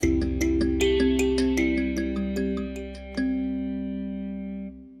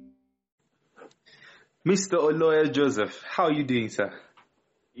Mr. Oloyah Joseph, how are you doing, sir?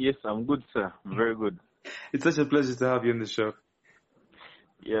 Yes, I'm good, sir. Very good. It's such a pleasure to have you on the show.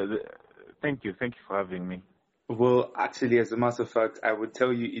 Yeah, thank you. Thank you for having me. Well, actually, as a matter of fact, I would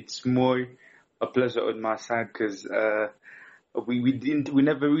tell you it's more a pleasure on my side because we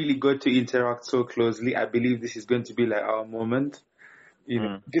never really got to interact so closely. I believe this is going to be like our moment,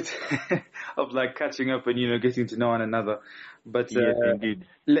 get, of like catching up and getting to know one another. But Yes, indeed.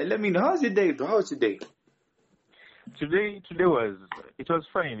 let me know, how's your day, bro? How's your day? Today was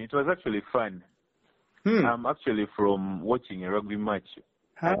fine. It was actually fun. I'm actually from watching a rugby match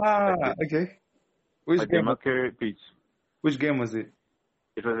Okay. Which at the game? Macquarie pitch. Which game was it?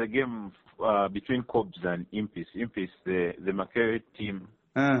 It was a game between Cobs and Impis. Impis, the Macquarie team.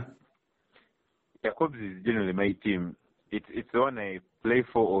 Yeah, Cobs is generally my team. It's the one I play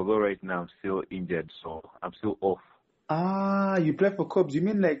for, although right now I'm still injured, so I'm still off. You play for Cubs. You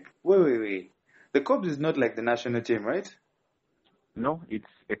mean like, wait. The Cubs is not like the national team, right? No, it's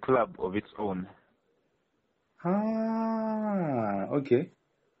a club of its own. Okay.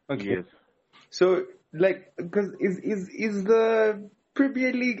 Yes. So, like, because is the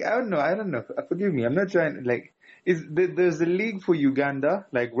Premier League? I don't know. Forgive me. I'm not trying. Like, there's a league for Uganda,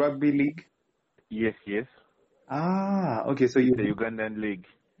 like rugby league? Yes. Okay. So it's the Ugandan league.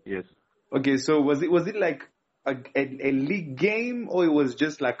 Yes. Okay. So was it like a league game, or it was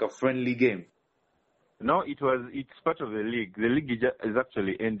just like a friendly game? No, it's part of the league. The league is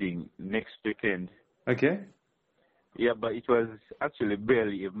actually ending next weekend. Okay. Yeah, but it was actually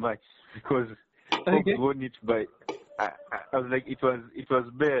barely a match because Cobs won it by. I was like, it was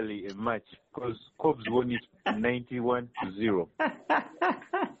barely a match because Cobs won it 91-0.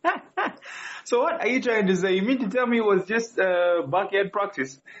 So what are you trying to say? You mean to tell me it was just backyard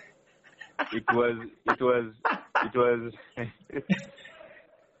practice? It was it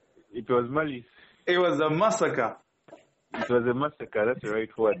was malice. It was a massacre. It was a massacre. That's the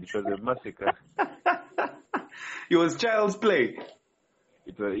right word. It was a massacre. It was child's play.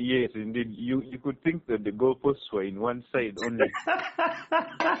 It was, yes, indeed. You could think that the goalposts were in one side only.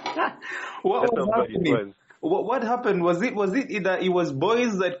 What was happening? What happened? Was it either it was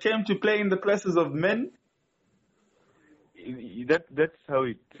boys that came to play in the places of men? That's how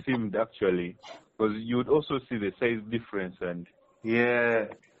it seemed actually, because you would also see the size difference and yeah.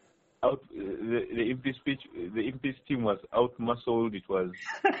 The Impis team was out-muscled. It was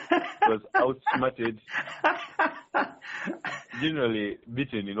outsmarted. Generally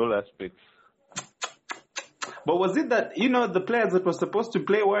beaten in all aspects. But was it that the players that were supposed to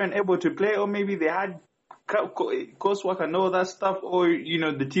play weren't able to play, or maybe they had coursework and all that stuff, or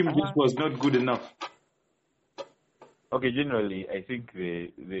the team just was not good enough? Okay, generally I think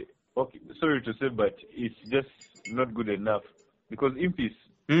sorry to say, but it's just not good enough because Impis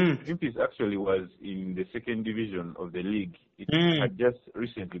actually was in the second division of the league. It had just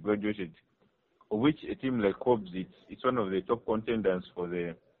recently graduated, of which a team like Cobs, it's one of the top contenders for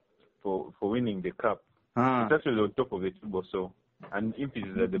winning the cup. It's actually on top of the table, so, and Impis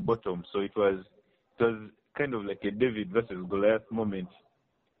is at the bottom, so it was kind of like a David versus Goliath moment.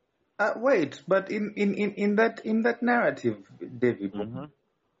 Wait, but in that narrative, David,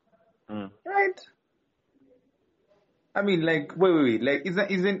 right? I mean, like, wait. Like,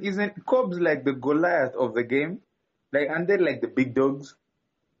 isn't Cobs like the Goliath of the game? Like, and they're like the big dogs?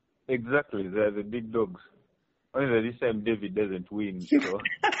 Exactly, they're the big dogs. Only that this time David doesn't win, so.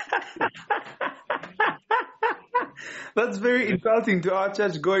 That's very insulting to our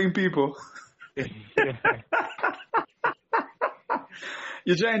church-going people.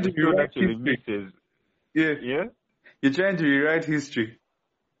 You're trying to rewrite history. Yeah? You're trying to rewrite history.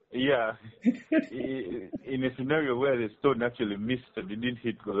 Yeah, in a scenario where the stone actually missed and didn't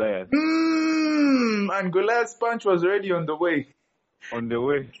hit Goliath. And Goliath's punch was already on the way. On the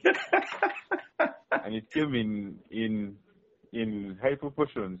way. And it came in high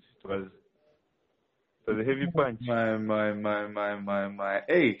proportions. It was a heavy punch. My.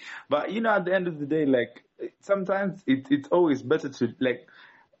 Hey, but at the end of the day, like, sometimes it's always better to, like,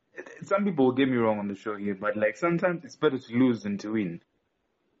 some people will get me wrong on the show here, but like sometimes it's better to lose than to win.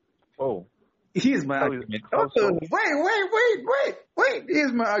 Oh. Here's my argument. Wait.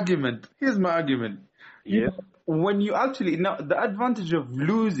 Here's my argument. Yes. When you actually, now the advantage of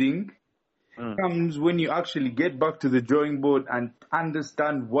losing comes when you actually get back to the drawing board and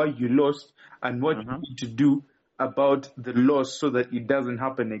understand why you lost and what you need to do about the loss so that it doesn't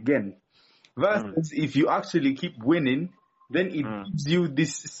happen again. Versus if you actually keep winning, then it gives you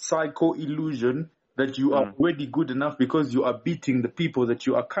this psycho illusion that you are already good enough because you are beating the people that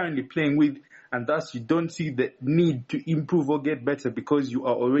you are currently playing with, and thus you don't see the need to improve or get better because you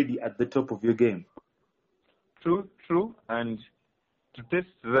are already at the top of your game. True. And to test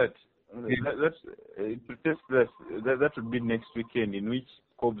that, that would be next weekend, in which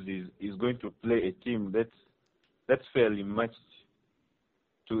Cobbs is going to play a team that's fairly matched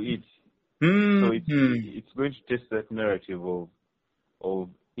to it. So it's going to test that narrative of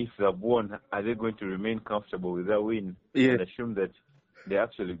if they've won, are they going to remain comfortable with that win and assume that they're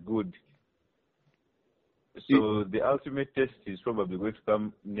actually good? So the ultimate test is probably going to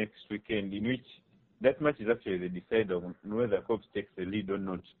come next weekend, in which that match is actually the decider on whether Cobbs takes the lead or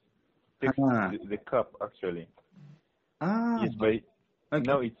not. Takes the cup, actually. Yes, but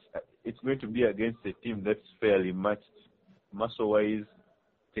now it's going to be against a team that's fairly matched, muscle-wise,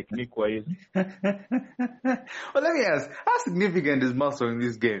 technique-wise. Well, let me ask, how significant is muscle in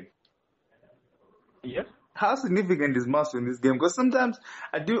this game? Yes. How significant is muscle in this game? Because sometimes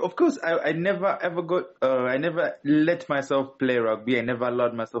I do, of course, I never ever I never let myself play rugby. I never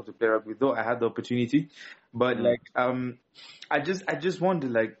allowed myself to play rugby, though I had the opportunity. But I just wonder,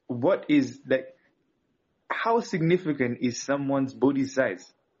 like, what is, like, how significant is someone's body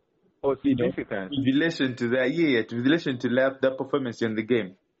size? Oh, significant. In relation to that, in relation to that performance in the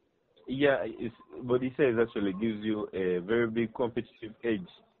game. Yeah, body size actually gives you a very big competitive edge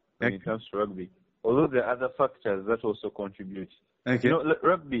when it comes to rugby. Although there are other factors that also contribute. Okay.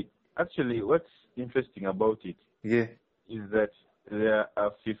 Rugby, actually, what's interesting about it is that there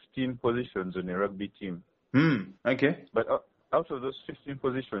are 15 positions on a rugby team. Okay. But out of those 15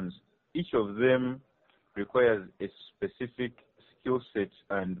 positions, each of them requires a specific skill set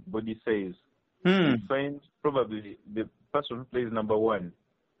and body size. You find probably the person who plays number 1 and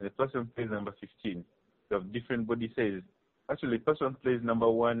the person who plays number 15 have different body size. Actually, the person who plays number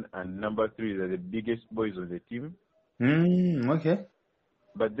 1 and number 3 are the biggest boys on the team. Okay.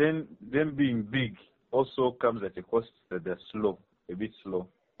 But then them being big also comes at a cost that they're slow, a bit slow.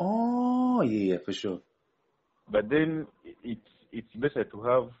 Oh, yeah, for sure. But then it's better to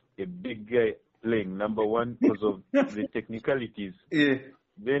have a big guy playing number 1 because of the technicalities. Yeah.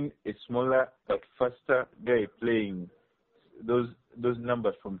 Then a smaller but faster guy playing those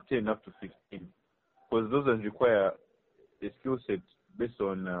numbers from 10 up to 15. Because those ones require a skill set based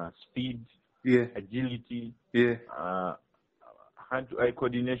on speed, agility, hand-to-eye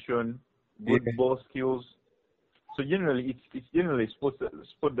coordination, good ball skills. So generally, it's generally a sport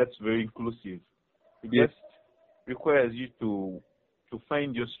that's very inclusive. It just requires you to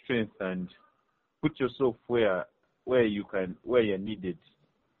find your strength and put yourself where you're needed.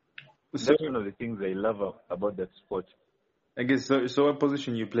 So, that's one of the things I love about that sport. I guess so. What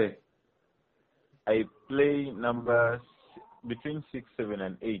position you play? I play numbers between 6, 7,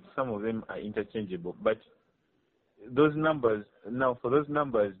 and 8. Some of them are interchangeable, but those numbers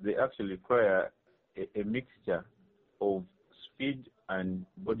they actually require a mixture of speed and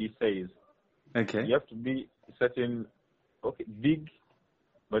body size. Okay. You have to be big,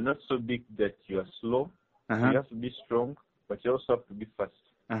 but not so big that you are slow. You have to be strong, but you also have to be fast.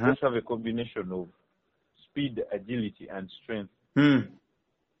 Just have a combination of speed, agility, and strength.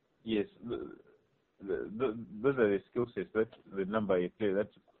 Yes, those are the skill sets that the number you play that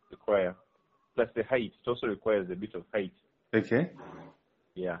require. Plus the height, it also requires a bit of height. Okay.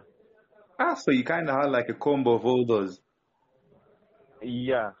 Yeah. So you kind of have like a combo of all those.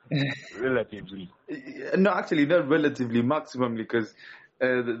 Yeah, relatively. No, actually, not relatively, maximally, because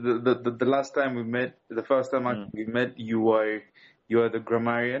the last time we met, the first time we met, you were the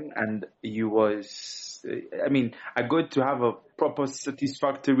grammarian, and you was, I mean, I got to have a proper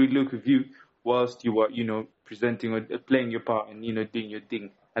satisfactory look of you whilst you were, presenting or playing your part and, doing your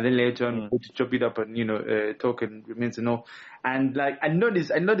thing. And then later on, to chop it up and, talk and remains and all. And like, I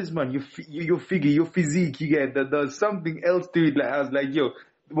noticed, man, your figure, your physique, you get that there's something else to it. Like, I was like, yo,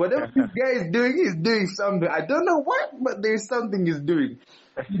 whatever this guy is doing, he's doing something. I don't know what, but there's something he's doing.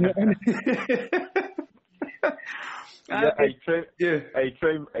 I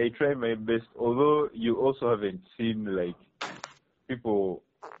try my best. Although you also haven't seen like people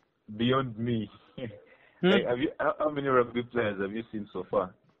beyond me. Like, how many rugby players have you seen so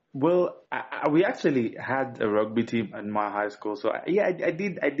far? Well, we actually had a rugby team in my high school, so I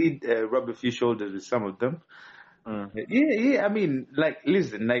did rub a few shoulders with some of them. I mean, like,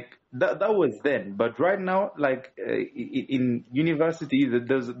 listen, like that was then, but right now, like in university,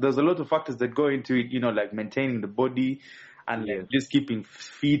 there's a lot of factors that go into it. Like maintaining the body and like, just keeping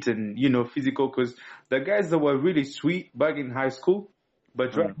fit and physical. Because the guys that were really sweet back in high school.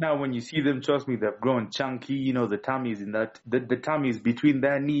 But right now, when you see them, trust me, they've grown chunky. The tummies in that, the tummies between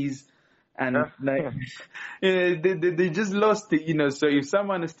their knees, and like, they just lost it. So if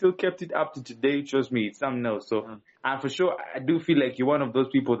someone has still kept it up to today, trust me, it's something else. So, and for sure, I do feel like you're one of those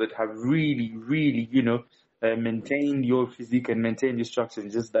people that have really, really, maintain your physique and maintain your structure.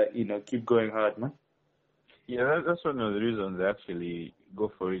 Just that, keep going hard, man. Yeah, that's one of the reasons I actually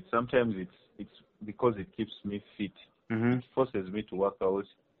go for it. Sometimes it's because it keeps me fit. Mm-hmm. It forces me to work out.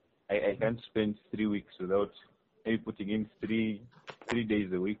 I can't spend 3 weeks without maybe putting in three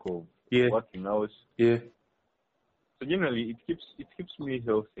days a week of working out. Yeah. So generally, it keeps me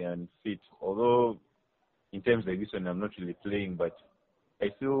healthy and fit. Although in times like this when I'm not really playing, but I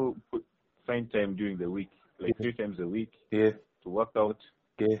still find time during the week, like 3 times a week, to work out.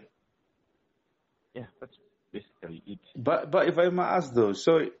 Yeah. Yeah, that's basically it. But if I might ask though,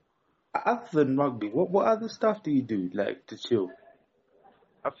 so other than rugby, what other stuff do you do, like, to chill?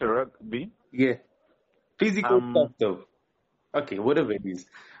 After rugby? Yeah. Physical stuff though. Okay, whatever it is.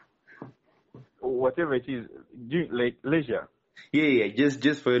 Whatever it is, like leisure. Yeah,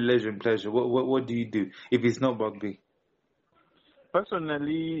 just for your leisure and pleasure. What do you do if it's not rugby?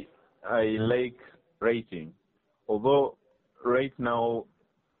 Personally, I like writing. Although right now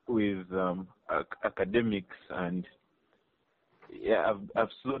with academics and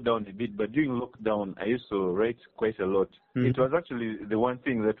I've slowed down a bit, but during lockdown I used to write quite a lot. Mm-hmm. It was actually the one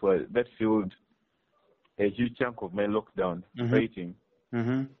thing that filled a huge chunk of my lockdown, writing.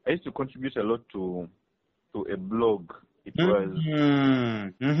 Mm-hmm. I used to contribute a lot to a blog. It was.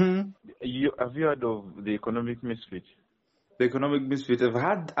 Have you heard of the Economic Misfit? The Economic Misfit. I've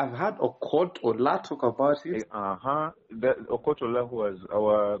had Okot Ola talk about it. Okot Ola, who was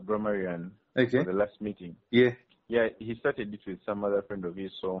our grammarian for the last meeting. Yeah. Yeah, he started it with some other friend of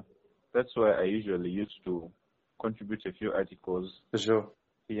his, so that's why I usually used to contribute a few articles. For sure.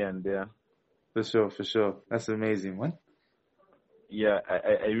 Here and there. For sure. That's amazing, man. Yeah,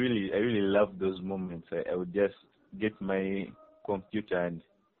 I really love those moments. I would just get my computer and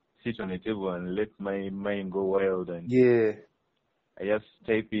sit on a table and let my mind go wild, and I just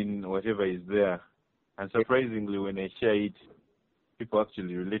type in whatever is there. And surprisingly, when I share it, people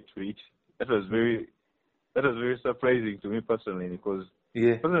actually relate to it. That was very surprising to me personally, because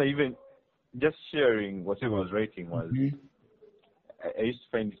personally, even just sharing whatever I was writing was, I used to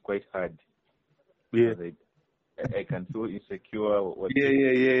find it quite hard. Yeah. I can feel insecure.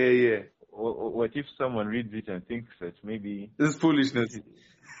 What if someone reads it and thinks that maybe this is foolishness?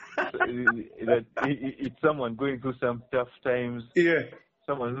 that it's someone going through some tough times. Yeah.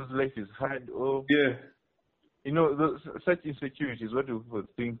 Someone whose life is hard. Or such insecurities. What do people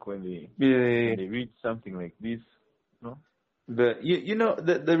think when they when they read something like this? No. But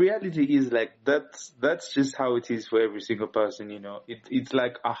the reality is, like, that's just how it is for every single person. It's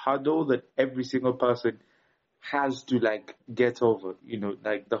like a hurdle that every single person has to, like, get over.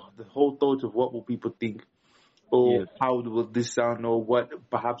 Like the whole thought of what will people think, or how will this sound, or what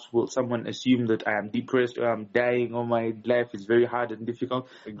perhaps will someone assume that I am depressed or I'm dying, or my life is very hard and difficult.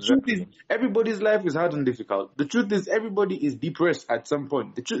 Exactly. The truth is, everybody's life is hard and difficult. The truth is, everybody is depressed at some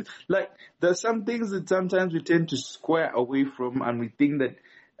point. The truth, like, there's some things that sometimes we tend to square away from, and we think that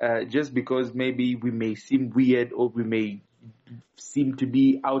just because maybe we may seem weird or we may seem to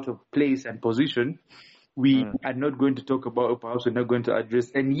be out of place and position, we are not going to talk about, or perhaps we're not going to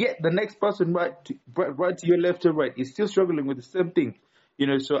address, and yet the next person right to your left or right is still struggling with the same thing.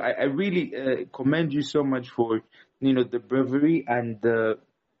 So I really commend you so much for the bravery and the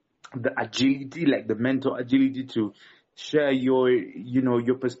agility, like the mental agility to share your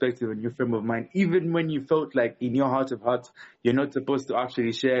perspective and your frame of mind, even when you felt like in your heart of hearts you're not supposed to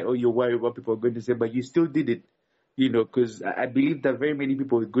actually share, or you're worried what people are going to say, but you still did it. Because I believe that very many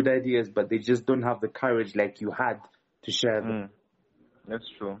people with good ideas, but they just don't have the courage like you had to share them. That's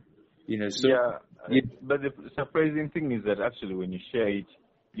true. But the surprising thing is that actually when you share it,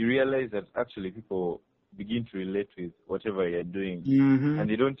 you realize that actually people begin to relate with whatever you're doing, and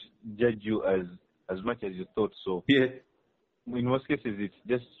they don't judge you as much as you thought so. Yeah. In most cases, it's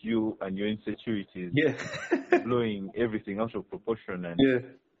just you and your insecurities blowing everything out of proportion, and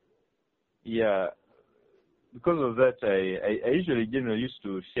because of that, I usually generally used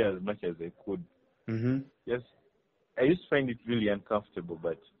to share as much as I could. Yes, I used to find it really uncomfortable,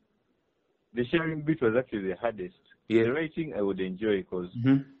 but the sharing bit was actually the hardest. The writing I would enjoy because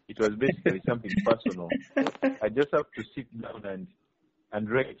it was basically something personal. I just have to sit down and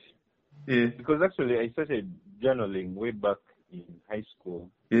write. Because actually I started journaling way back in high school.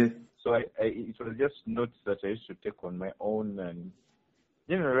 So it was just notes that I used to take on my own and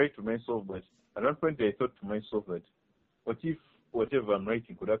write to myself, but at one point I thought to myself that what if whatever I'm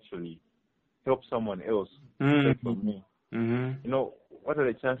writing could actually help someone else aside from me? What are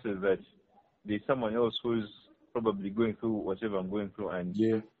the chances that there's someone else who's probably going through whatever I'm going through,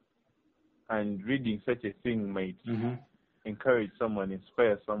 and reading such a thing might encourage someone,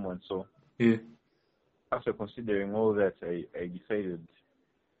 inspire someone. So after considering all that, I decided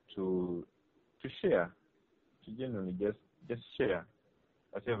to share, to genuinely just share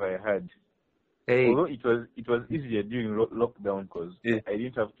whatever I had. Hey. Although it was easier during lockdown because I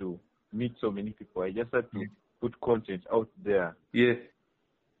didn't have to meet so many people. I just had to put content out there. Yeah.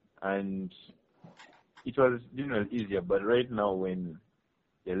 And it was generally easier. But right now, when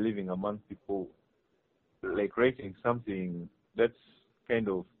you're living among people, like writing something that's kind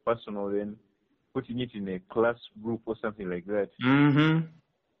of personal, then putting it in a class group or something like that,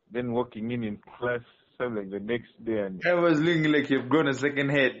 then walking in class something like the next day, and I was looking like you've grown a second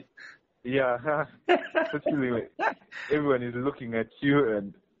head. Yeah, it's feeling like everyone is looking at you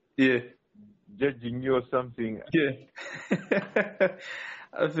and judging you or something. Yeah.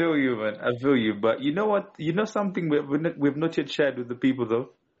 I feel you, man. I feel you. But you know what? You know something we've not yet shared with the people, though?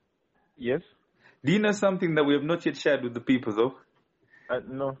 Yes? Do you know something that we have not yet shared with the people, though?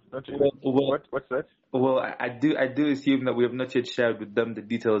 No, not really. What's that? Well, I do assume that we have not yet shared with them the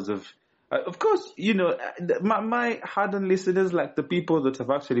details of course, you know, my hardened listeners, like the people that have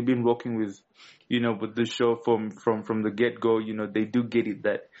actually been working with, you know, with the show from the get-go, you know, they do get it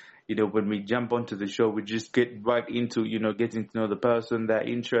that, you know, when we jump onto the show, we just get right into, you know, getting to know the person, their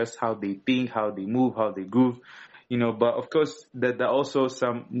interests, how they think, how they move, how they groove, you know. But of course, there are also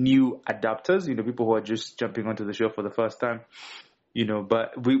some new adapters, you know, people who are just jumping onto the show for the first time. You know,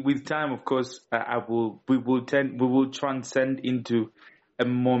 but with time, of course, we will transcend into a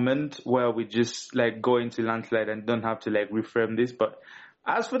moment where we just like go into landslide and don't have to like reframe this. But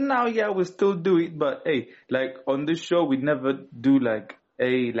as for now, yeah, we still do it. But hey, like on this show, we never do like,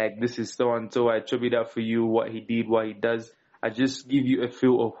 hey, like this is so and so. I chop it up for you, what he did, what he does. I just give you a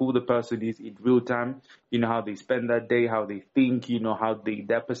feel of who the person is in real time. You know, how they spend that day, how they think, you know,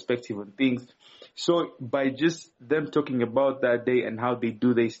 their perspective on things. So by just them talking about that day and how they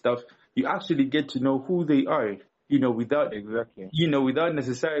do their stuff, you actually get to know who they are, you know, without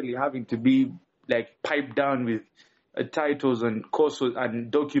necessarily having to be like piped down with titles and courses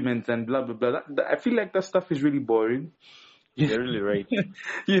and documents and blah, blah, blah. I feel like that stuff is really boring. You're really right.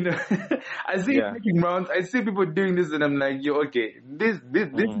 You know, I see it making rounds. I see people doing this, and I'm like, yo, okay, this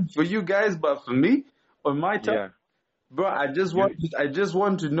is for you guys, but for me, on my time, bro, I just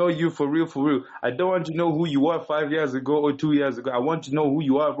want to know you for real, for real. I don't want to know who you were 5 years ago or 2 years ago. I want to know who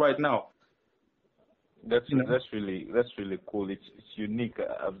you are right now. That's really cool. It's unique.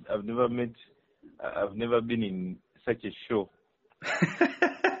 I've never been in such a show.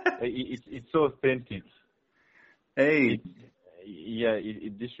 It's so authentic. Hey.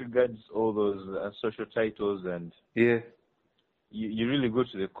 It disregards all those social titles, and you really go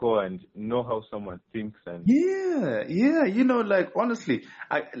to the core and know how someone thinks. And you know, like honestly,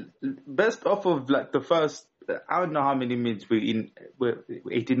 best off of like the first, I don't know how many minutes we're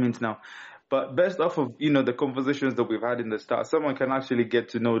 18 minutes now, but best off of, you know, the conversations that we've had in the start, someone can actually get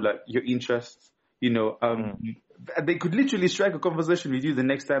to know like your interests. You know, they could literally strike a conversation with you the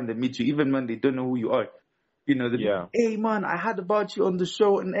next time they meet you, even when they don't know who you are. You know, hey man, I heard about you on the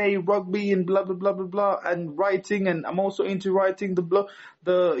show, and hey, rugby and blah blah blah blah blah, and writing, and I'm also into writing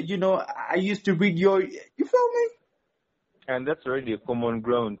you know, I used to read you feel me? And that's already a common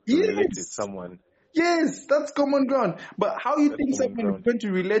ground to relate with someone. Yes, that's common ground. But how you think someone is going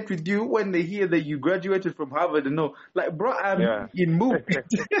to relate with you when they hear that you graduated from Harvard and know, like, bro, I'm in mood.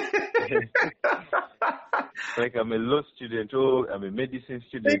 Like I'm a law student or I'm a medicine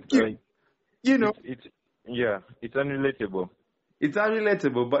student. Thank you. Like, you know, it's unrelatable. It's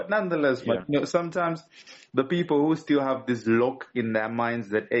unrelatable, but nonetheless, you know, sometimes the people who still have this lock in their minds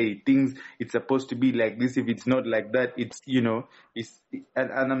that, hey, it's supposed to be like this. If it's not like that, it's, you know,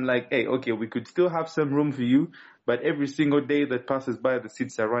 and I'm like, hey, okay, we could still have some room for you, but every single day that passes by, the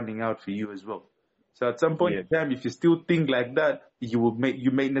seats are running out for you as well. So at some point in time, if you still think like that, you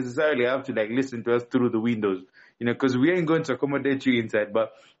may necessarily have to like listen to us through the windows, you know, because we ain't going to accommodate you inside.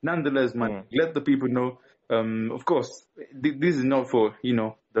 But nonetheless, man, let the people know. Of course, this is not for, you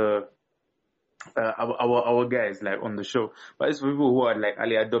know, the our guys like on the show, but it's for people who are like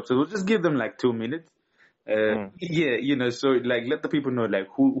early adopters. We'll just give them like 2 minutes. You know, so like let the people know like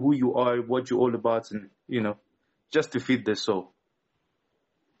who you are, what you're all about, and you know, just to feed the soul.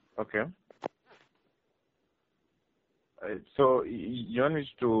 Okay. So you want me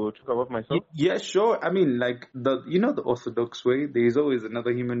to talk about myself? Yeah, sure. I mean, like the orthodox way. There is always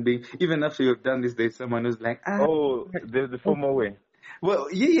another human being. Even after you've done this, there's someone who's like, there's the formal way. Well,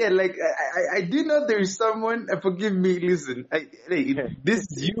 like I do know there is someone. Forgive me. Listen, this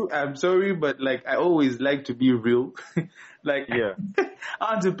is you. I'm sorry, but like I always like to be real. Like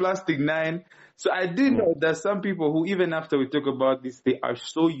onto Plastic 9. So I do know there's some people who even after we talk about this, they are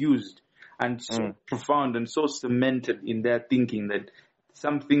so used. and so profound and so cemented in their thinking that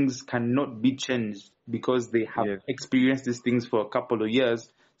some things cannot be changed because they have experienced these things for a couple of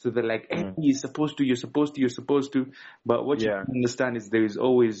years. So they're like, hey, you're supposed to. But what you don't understand is there is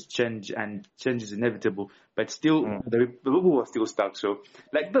always change, and change is inevitable. But still, the people who are still stuck. So,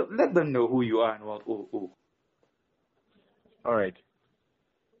 like, let them know who you are and what. All right.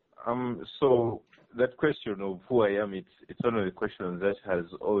 So that question of who I am, it's one of the questions that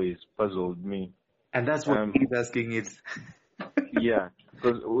has always puzzled me. And that's what he's asking it. Yeah,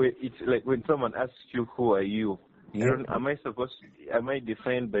 because it's like when someone asks you, who are you? Am I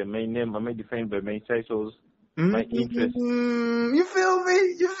defined by my name? Am I defined by my titles? My interests? You feel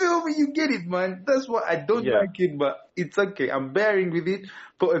me? You get it, man. That's why I don't like it, but it's okay. I'm bearing with it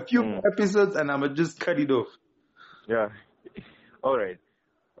for a few episodes and I'm just cut it off. Yeah. All right.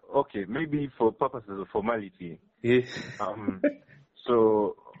 Okay, maybe for purposes of formality. Yes.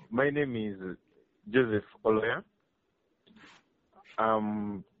 So my name is Joseph Oloyah.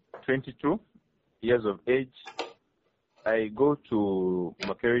 I'm 22 years of age. I go to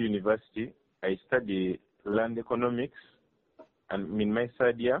Makerere University. I study land economics. And I'm in my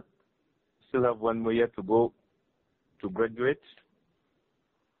third year. Still have one more year to go to graduate.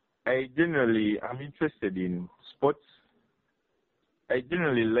 I'm interested in sports. I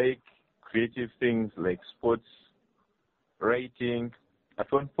generally like creative things like sports, writing.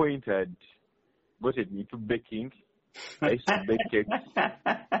 At one point, I'd gotten into baking. I used to bake cakes.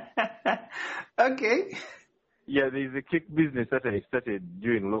 Okay. Yeah, there's a cake business that I started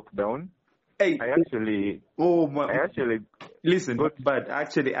during lockdown. Hey. Listen, but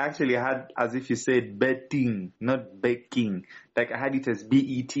actually I had, as if you said betting, not baking. Like I had it as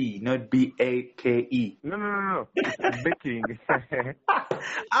B-E-T, not B-A-K-E. No. It's baking.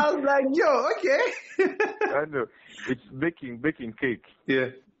 I was like, yo, okay. I know. It's baking cake.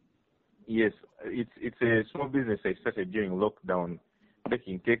 Yeah. Yes, it's a small business I started during lockdown,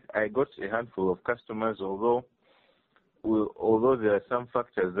 baking cake. I got a handful of customers, although there are some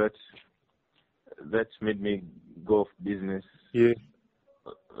factors that made me go off business. Yeah.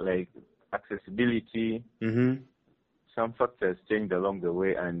 Like accessibility. Mm-hmm. Some factors changed along the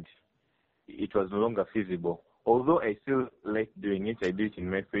way, and it was no longer feasible. Although I still like doing it, I do it in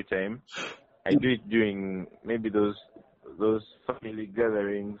my free time. I do it during maybe those family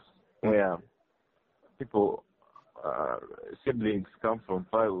gatherings where people, siblings come from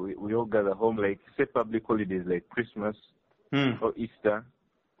far. We all gather home, like say public holidays like Christmas or Easter,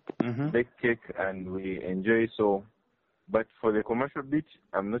 bake cake, and we enjoy. So, but for the commercial bit,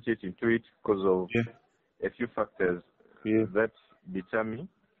 I'm not yet into it because of a few factors that deter me.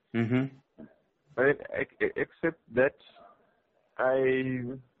 But except that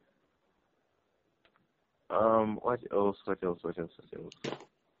what else?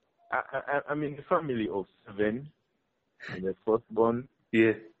 I'm in a family of 7. I'm the fourth born.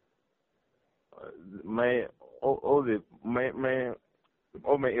 Yeah. All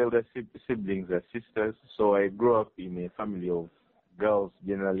my elder siblings are sisters, so I grew up in a family of girls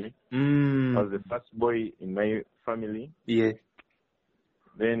generally. I was the first boy in my family. Yeah.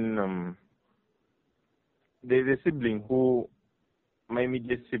 Then there's a sibling who, my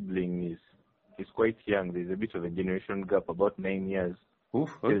immediate sibling is quite young. There's a bit of a generation gap, about 9 years. Oof,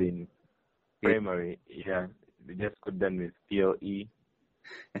 still in primary. Yeah, they just got done with PLE.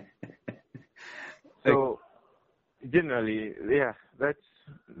 So generally,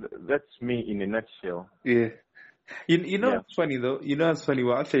 that's me in a nutshell. Yeah. You know what's funny though? You know what's funny?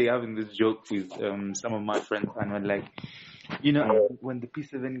 We're actually having this joke with some of my friends, and we're like, when the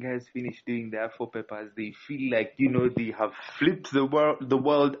P7 guys finish doing their 4 papers, they feel like, they have flipped the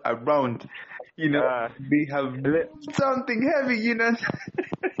world around. They have something heavy,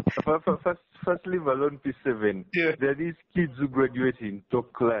 First leave alone P7. Yeah. There are these kids who graduate in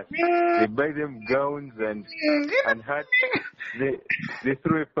top class. They buy them gowns and hats. They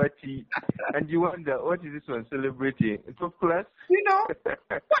throw a party, and you wonder, what is this one celebrating? Top class? What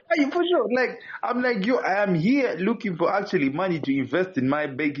are you for sure? Like, I'm like, I am here looking for actually money to invest in my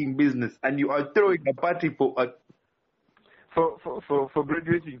baking business, and you are throwing a party for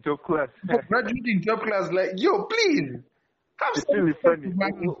graduating top class. For graduating top class, like, yo, please. It's really funny.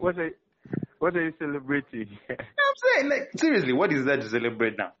 What are you celebrating? I'm saying, like, seriously, what is that to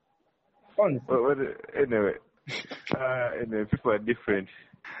celebrate now? Anyway, people are different.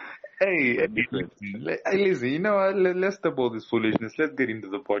 Hey, listen, you know what? Let's stop all this foolishness. Let's get into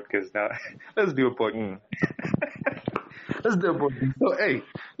the podcast now. Let's do a podcast. Let's do a podcast. So, hey,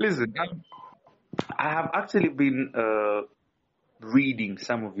 listen, I have actually been reading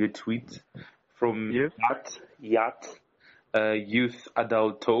some of your tweets from YAT, Youth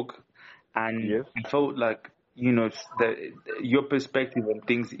Adult Talk. And Yes. I felt like, your perspective on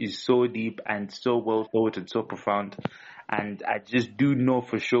things is so deep and so well thought and so profound. And I just do know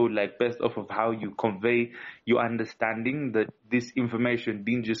for sure, like, based off of how you convey your understanding, that this information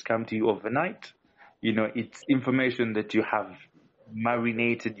didn't just come to you overnight. It's information that you have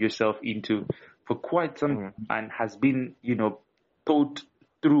marinated yourself into for quite some time and has been, thought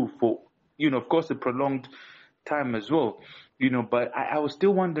through for, of course, a prolonged time as well. But I was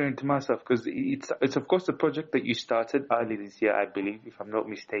still wondering to myself, because it's of course a project that you started early this year, I believe, if I'm not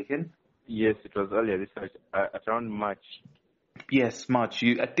mistaken. Yes, it was earlier this year, at around March. Yes, March.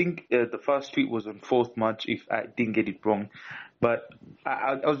 I think the first tweet was on 4th March, if I didn't get it wrong. But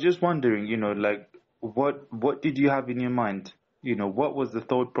I was just wondering, like, what did you have in your mind? What was the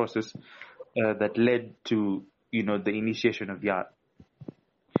thought process that led to, the initiation of YAT?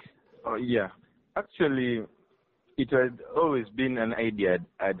 Oh, yeah. Actually, it had always been an idea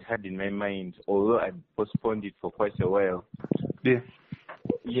I'd had in my mind, although I'd postponed it for quite a while. Yeah.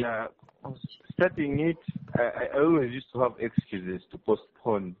 Yeah, starting it, I always used to have excuses to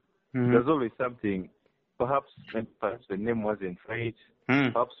postpone. Mm-hmm. There's always something. Perhaps the name wasn't right.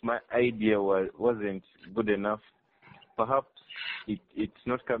 Perhaps my idea wasn't good enough. Perhaps it's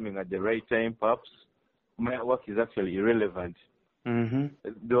not coming at the right time. Perhaps my work is actually irrelevant. Mm-hmm.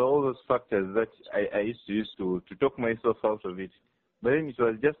 There are all those factors that I used to use to talk myself out of it. But then it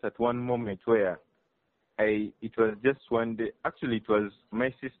was just at one moment where it was just one day. Actually, it was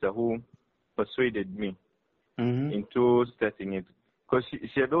my sister who persuaded me into starting it. Because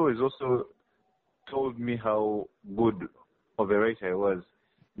she had always also told me how good of a writer I was.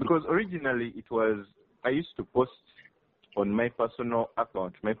 Because originally I used to post on my personal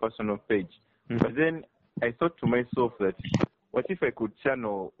account, my personal page. But then I thought to myself that, what if I could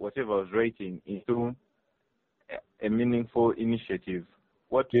channel whatever I was writing into a meaningful initiative?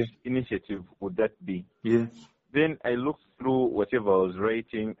 What initiative would that be? Yeah. Then I looked through whatever I was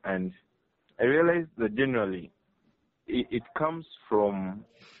writing, and I realized that generally it comes from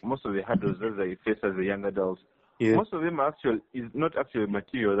most of the hurdles that I face as a young adult. Yeah. Most of them is not actually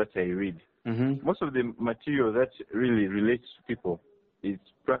material that I read. Most of the material that really relates to people is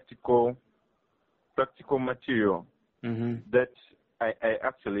practical material that I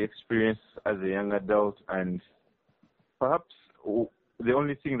actually experienced as a young adult, and perhaps the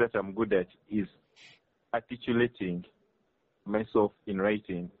only thing that I'm good at is articulating myself in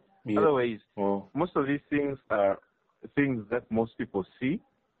writing. Yeah. Otherwise, most of these things are things that most people see,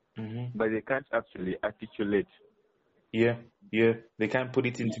 but they can't actually articulate. Yeah, they can't put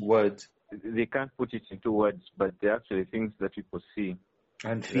it into words. They can't put it into words, but they're actually things that people see.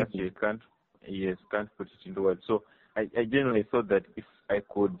 And they actually can't put it into words. So I generally thought that if I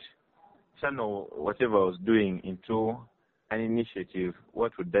could channel whatever I was doing into an initiative,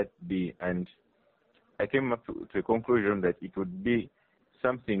 what would that be? And I came up to a conclusion that it would be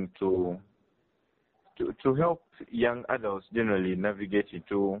something to help young adults generally navigate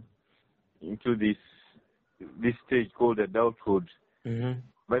into this stage called adulthood.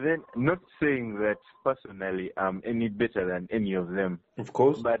 But then, not saying that personally I'm any better than any of them. Of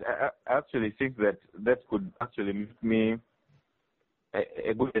course. But I actually think that could actually make me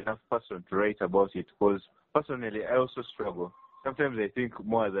a good enough person to write about it. Because personally, I also struggle. Sometimes I think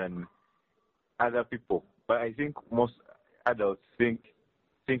more than other people. But I think most adults think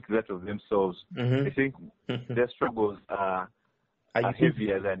that of themselves. I think their struggles are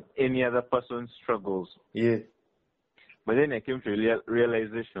heavier than any other person's struggles. Yeah. But then I came to a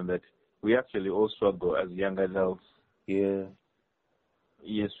realization that we actually all struggle as young adults. Yeah.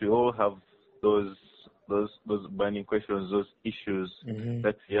 Yes, we all have those burning questions, those issues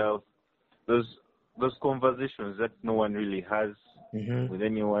that we have, those conversations that no one really has with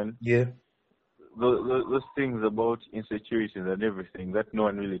anyone. Yeah. Those things about insecurities and everything that no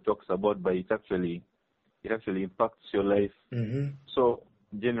one really talks about, but it actually impacts your life. So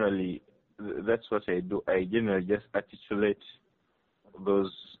generally, that's what I do. I generally just articulate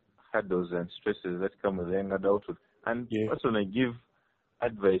those hurdles and stresses that come with young adulthood, and also I give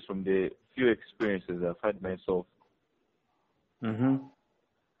advice from the few experiences I've had myself.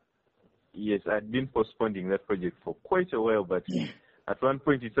 Yes, I'd been postponing that project for quite a while, but at one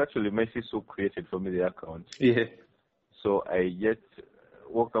point it's actually my sister who created for me the account. Yeah. So I just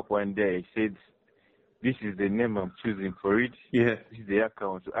woke up one day, I said, this is the name I'm choosing for it. Yeah. This is the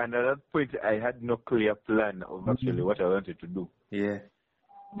account. And at that point, I had no clear plan of actually what I wanted to do. Yeah.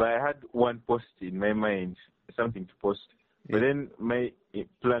 But I had one post in my mind, something to post. Yeah. But then my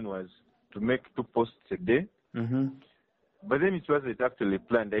plan was to make 2 posts a day. But then it wasn't actually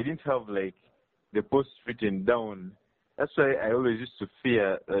planned. I didn't have like the posts written down. That's why I always used to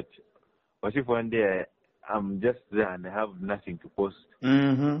fear that What if one day I'm just there and I have nothing to post?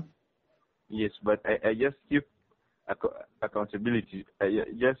 Mm-hmm. Yes, but I just keep accountability. I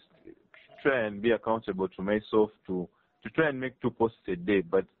just try and be accountable to myself to try and make 2 posts a day.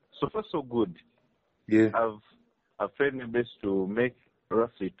 But so far so good. Yeah. I've tried my best to make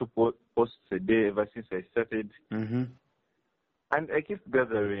roughly 2 posts a day ever since I started. Mm-hmm. And I keep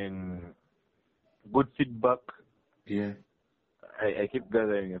gathering good feedback. Yeah. I keep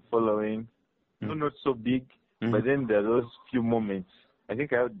gathering a following. Mm-hmm. Not so big, but then there are those few moments. I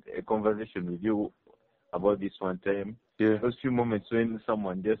think I had a conversation with you about this one time. Yeah. Those few moments when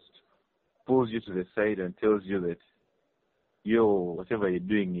someone just pulls you to the side and tells you that, yo, whatever you're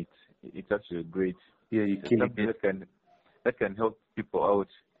doing, it's actually great. Yeah, you It's kill something it. that can help people out.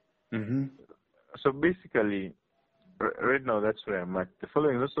 Mm-hmm. So basically, right now that's where I'm at. The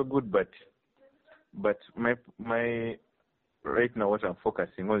following is also good, but my right now what I'm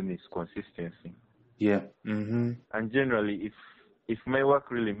focusing on is consistency. Yeah. Mm-hmm. And generally, if my work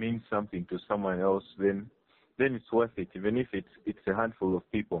really means something to someone else, then it's worth it, even if it's a handful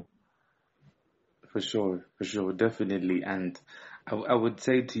of people. For sure, definitely. And I would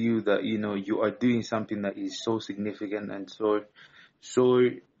say to you that, you are doing something that is so significant and so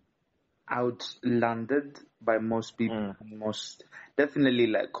outlanded by most people. Most definitely,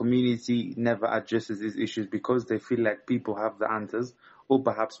 like, community never addresses these issues because they feel like people have the answers, or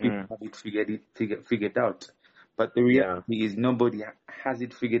perhaps people have it figured out. But the reality is nobody has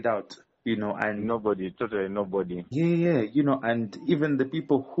it figured out, and Totally nobody. yeah, and even the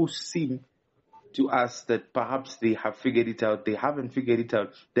people who seem to us that perhaps they have figured it out, they haven't figured it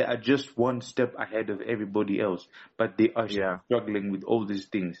out. They are just one step ahead of everybody else, but they are struggling with all these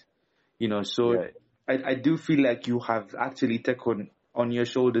things, So I do feel like you have actually taken on your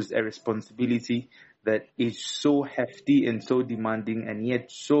shoulders a responsibility that is so hefty and so demanding, and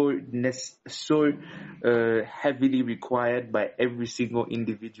yet so heavily required by every single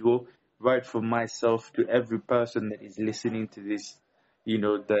individual, right from myself to every person that is listening to this.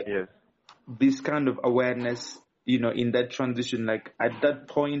 That this kind of awareness, in that transition, like at that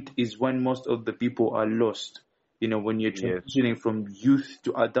point is when most of the people are lost. When you're transitioning from youth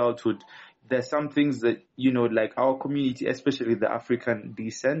to adulthood, there's some things that, like our community, especially the African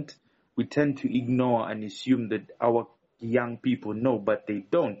descent, we tend to ignore and assume that our young people know, but they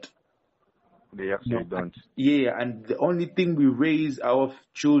don't. They actually don't. Yeah, and the only thing we raise our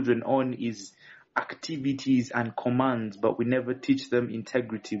children on is activities and commands, but we never teach them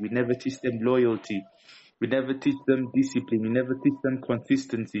integrity. We never teach them loyalty. We never teach them discipline. We never teach them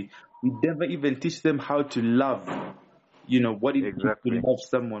consistency. We never even teach them how to love. What it means to love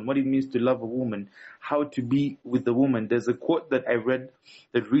someone, what it means to love a woman, how to be with a woman. There's a quote that I read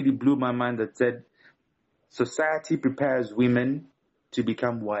that really blew my mind that said, society prepares women to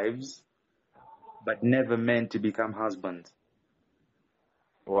become wives, but never men to become husbands.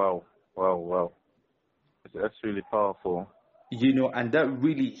 Wow. That's really powerful. And that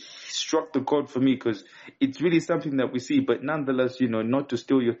really struck the chord for me because it's really something that we see. But nonetheless, not to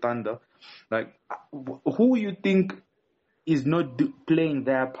steal your thunder, like, who you think is not playing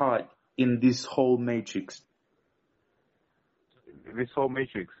their part in this whole matrix? This whole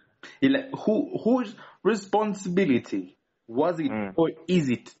matrix? Like, whose responsibility was it or is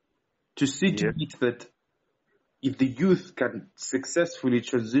it to see to it that if the youth can successfully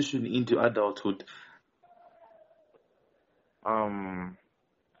transition into adulthood?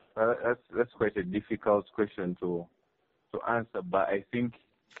 That's quite a difficult question to answer, but I think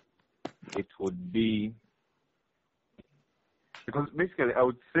it would be, because basically I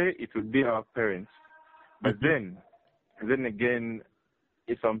would say it would be our parents, but then again,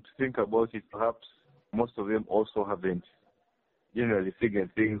 if I'm to think about it, perhaps most of them also haven't generally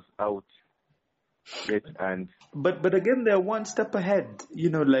figured things out yet. And but again, they're one step ahead.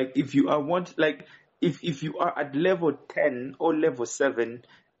 Like if you are if you are at level 10 or level 7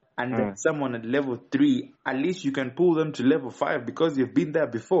 and there's someone at level 3, at least you can pull them to level 5 because you've been there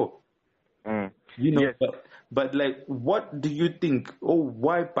before. But like, what do you think, or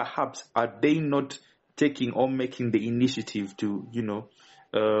why perhaps are they not taking or making the initiative to,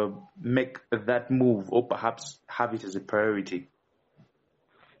 make that move, or perhaps have it as a priority?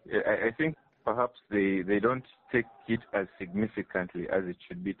 I think perhaps they don't take it as significantly as it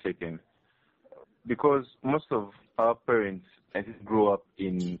should be taken, because most of our parents, I think, grew up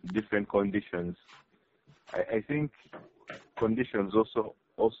in different conditions. I think conditions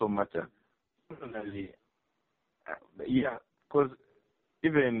also matter. Personally, because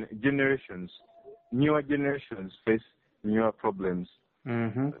even newer generations face newer problems.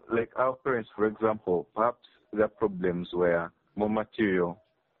 Like our parents, for example, perhaps their problems were more material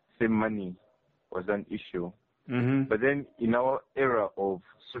say money was an issue. Mm-hmm. But then in our era of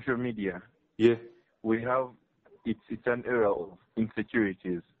social media, Yeah. we have it's an era of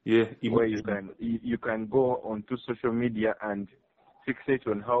insecurities. Yeah. Where you can go onto social media and fixate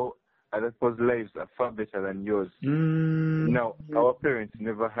on how other people's lives are far better than yours. Now, our parents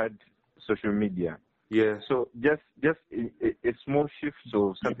never had social media. Yeah. So just a small shift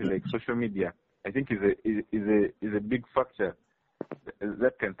of something like social media, I think is a big factor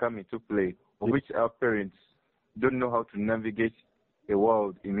that can come into play, of which our parents don't know how to navigate a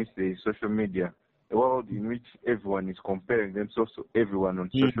world in which there is social media, a world in which everyone is comparing themselves to everyone on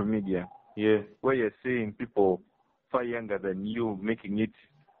social media. Yeah. Where you're seeing people far younger than you making it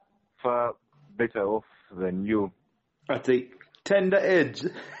far better off than you. At a tender age.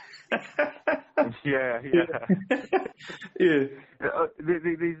 Yeah. Yeah.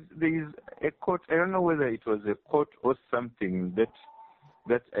 There's a quote. I don't know whether it was a quote or something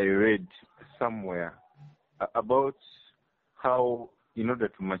that I read somewhere about how, in order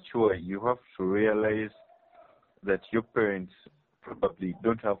to mature, you have to realize that your parents probably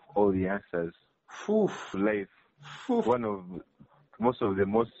don't have all the answers to life. One of most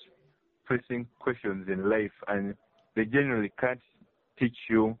pressing questions in life, and they generally can't teach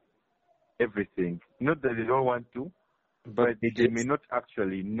you everything. Not that they don't want to, but they may not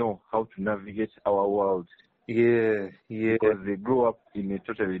actually know how to navigate our world. Yeah. Because they grew up in a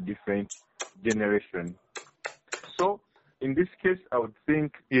totally different generation. So, in this case, I would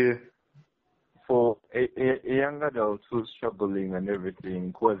think for a young adult who's struggling and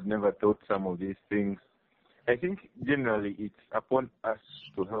everything, who has never thought some of these things, I think generally it's upon us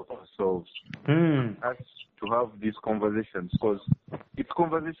to help ourselves, us to have these conversations, because it's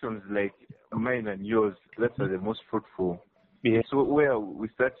conversations like mine and yours that are the most fruitful. Yeah. So where we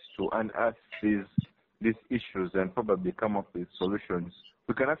start to unearth these issues and probably come up with solutions.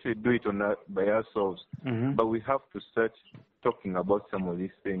 We can actually do it by ourselves, but we have to start talking about some of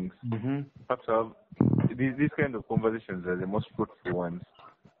these things. Have to have these kind of conversations are the most fruitful ones.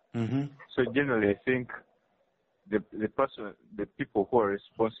 So generally, I think the people who are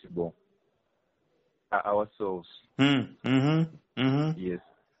responsible are ourselves. Yes,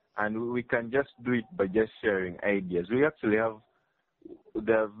 and we can just do it by just sharing ideas. We actually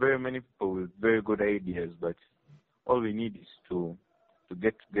there are very many people with very good ideas, but all we need is to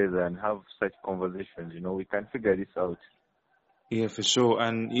get together and have such conversations. We can figure this out. Yeah, for sure.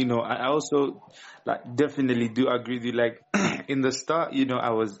 And I also definitely do agree with you. Like in the start,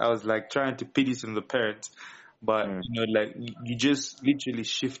 I was like trying to pity some of the parents, but you just literally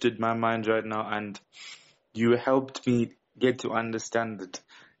shifted my mind right now, and you helped me get to understand that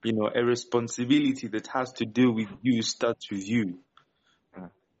a responsibility that has to do with you starts with you.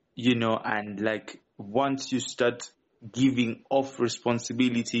 And once you start giving off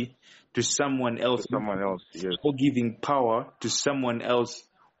responsibility to someone else, yes, or giving power to someone else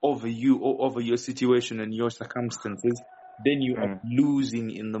over you or over your situation and your circumstances, then you are losing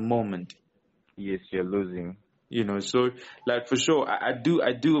in the moment. Yes, you're losing. So for sure, I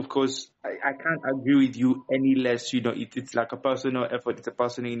do, of course, I can't agree with you any less. It's like a personal effort, it's a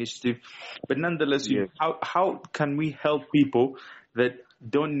personal initiative, but nonetheless, yes. How can we help people that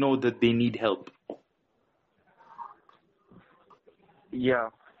don't know that they need help? Yeah,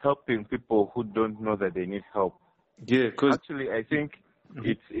 helping people who don't know that they need help. Yeah, because actually, I think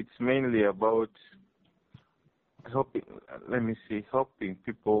it's mainly about helping. Let me see, helping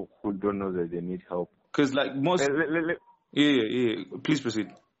people who don't know that they need help. Because most. Yeah. Please proceed.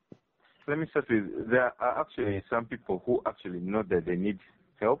 Let me start with, there are actually some people who actually know that they need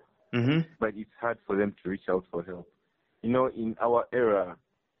help, but it's hard for them to reach out for help. In our era,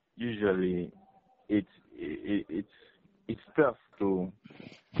 usually it's tough to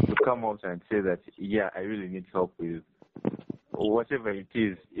come out and say that, yeah, I really need help with or whatever it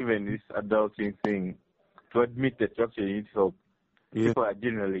is, even this adulting thing, to admit that you actually need help. Yeah. People are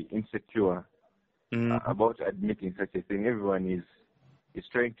generally insecure about admitting such a thing. Everyone is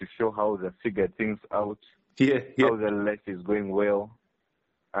trying to show how they figured things out, how their life is going well,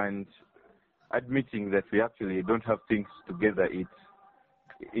 and admitting that we actually don't have things together,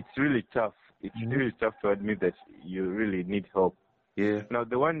 it's really tough. It's really tough to admit that you really need help. Yeah. Now,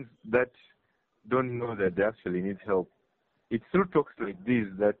 the ones that don't know that they actually need help, it's through talks like these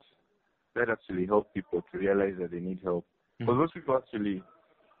that actually help people to realize that they need help. Because those people actually,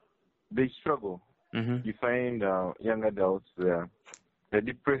 they struggle. You find young adults, they're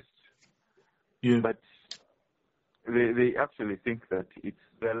depressed, but they actually think that it's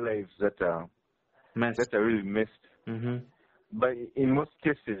their lives that are really messed. But in most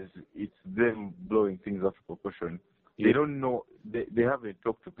cases, it's them blowing things out of proportion. They don't know, they have haven't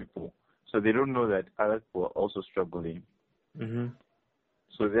talked to people, so they don't know that other people are also struggling. Mm-hmm.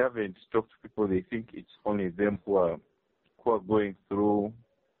 So they haven't talked to people. They think it's only them who are going through,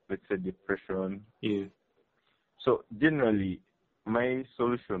 let's say, depression. Yeah. So generally, my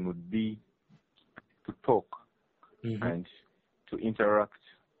solution would be to talk and to interact.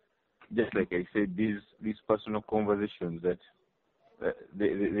 Just like I said, these personal conversations that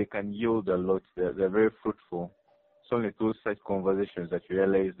they can yield a lot. They're very fruitful. It's only through such conversations that you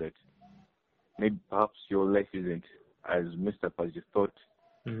realize that maybe perhaps your life isn't as messed up as you thought.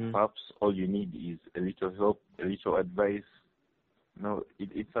 Perhaps all you need is a little help, a little advice.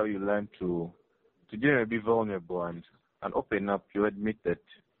 It's how you learn to generally be vulnerable and open up. You admit that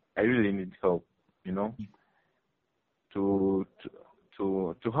I really need help, to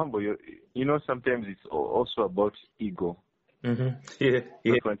humble you. Sometimes it's also about ego. Yeah.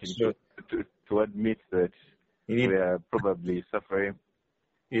 Not wanting to admit that we are probably suffering.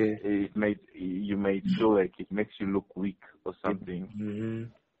 Yeah. You might feel like it makes you look weak or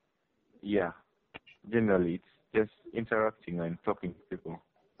something. Yeah. Generally, it's just interacting and talking to people.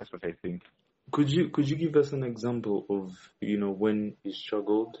 That's what I think. Could you give us an example of when you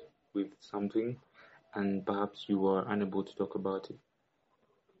struggled with something and perhaps you were unable to talk about it?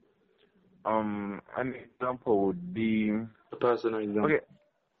 An example would be a personal example.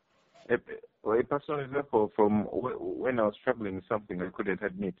 Okay. A personal example from when I was struggling with something I couldn't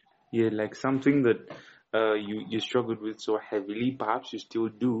admit. Yeah, like something that you struggled with so heavily, perhaps you still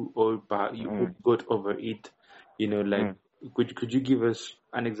do, or perhaps you got over it. Could you give us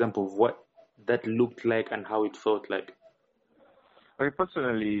an example of what that looked like and how it felt like? Okay,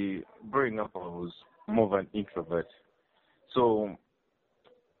 personally, growing up, I was more of an introvert. So,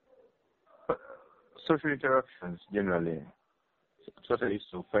 social interactions generally, it's what I used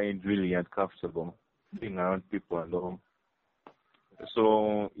to find really uncomfortable, being around people alone.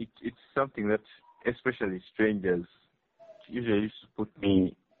 So, it's something that, especially strangers, usually used to put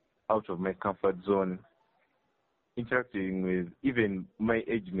me out of my comfort zone. Interacting with even my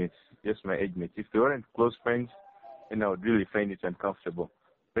age mates, just my age mates. If they weren't close friends, then I would really find it uncomfortable.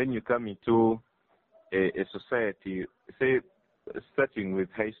 When you come into a society, say, starting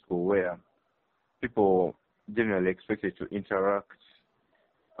with high school, where people generally expected to interact,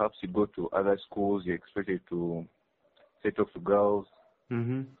 perhaps you go to other schools, you're expected to, say, talk to girls,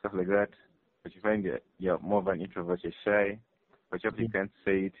 stuff like that, but you find that you're more of an introvert, you're shy, but you can't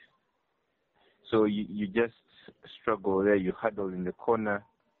say it. So you just struggle there, you huddle in the corner,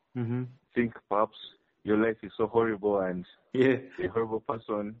 think perhaps your life is so horrible and a horrible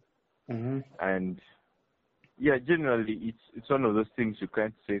person. And generally it's one of those things you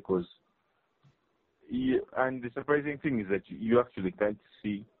can't say because and the surprising thing is that you actually can't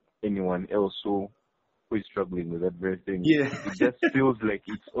see anyone else who is struggling with that very thing. Yeah. It just feels like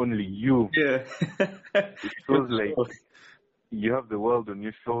it's only you. Yeah. It feels like you have the world on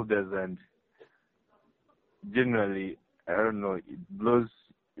your shoulders, and generally, I don't know, it blows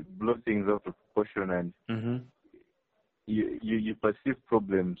things out of proportion, and you perceive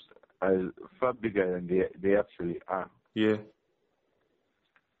problems as far bigger than they actually are. Yeah.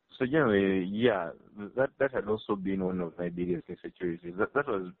 So generally, that had also been one of my biggest insecurities. That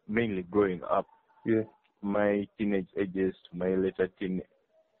was mainly growing up. Yeah. My teenage ages to my later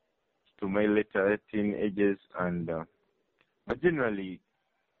teenagers, and but generally,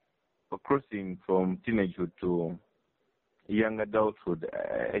 crossing from teenagehood to young adulthood,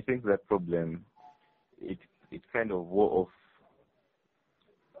 I think that problem it kind of wore off.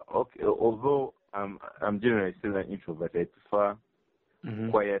 Okay, although I'm generally still an introvert, I prefer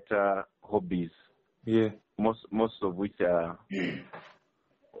quieter hobbies. Yeah. Most of which are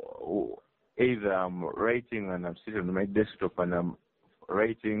either I'm writing and I'm sitting on my desktop and I'm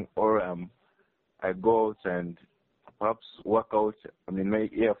writing, or I go out and perhaps work out. I'm in my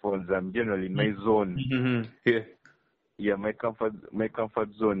earphones. I'm generally in my zone. Yeah, my comfort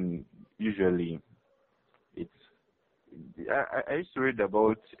zone usually. I used to read a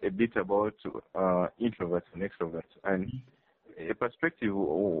bit about introverts and extroverts, and a perspective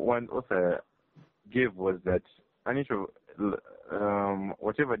one author gave was that an introvert,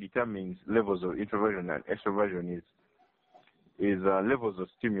 whatever determines levels of introversion and extroversion is levels of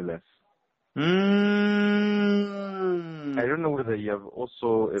stimulus. I don't know whether you have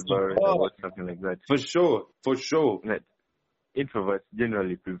also ever read about something like that. For sure. That introverts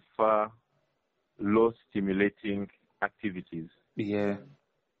generally prefer low stimulating activities. Yeah.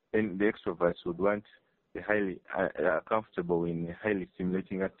 And the extroverts would want the highly comfortable in highly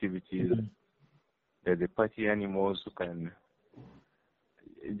stimulating activities. They're the party animals who can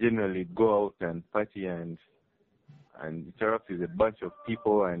generally go out and party and and interact with a bunch of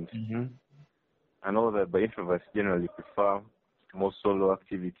people and all that. But introverts generally prefer more solo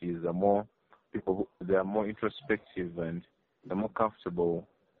activities. They're more they are more introspective and they're more comfortable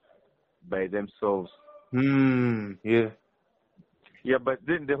by themselves. Yeah, but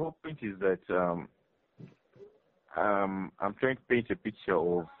then the whole point is that I'm trying to paint a picture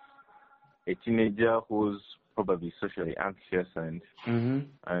of a teenager who's probably socially anxious and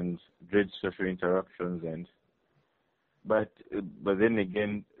dreads social interactions, but then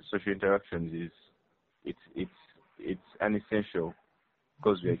again, social interactions it's unessential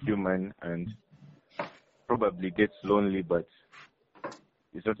because we are human, and probably gets lonely, but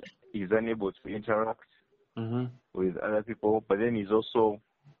he's unable to interact with other people. But then he's also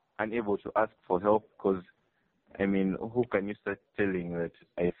unable to ask for help because, I mean, who can you start telling that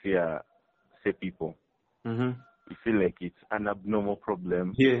I fear, say, people? You feel like it's an abnormal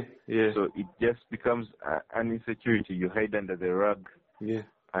problem. So it just becomes an insecurity. You hide under the rug.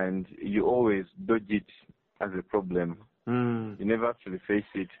 And you always dodge it as a problem. You never actually face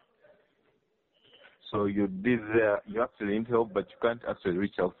it. So you'd be there, you actually need help, but you can't actually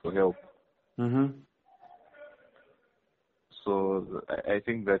reach out for help. So I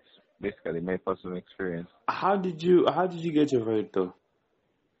think that's basically my personal experience. How did you get your rate though?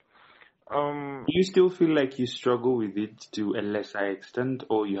 Do you still feel like you struggle with it to a lesser extent,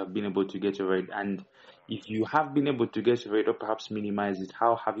 or you have been able to get your rate? And if you have been able to get your rate, or perhaps minimize it,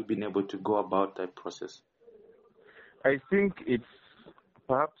 how have you been able to go about that process? I think it's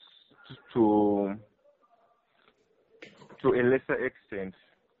perhaps to a lesser extent,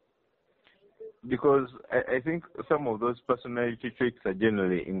 because I think some of those personality traits are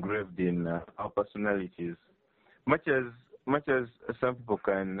generally engraved in our personalities. Much as some people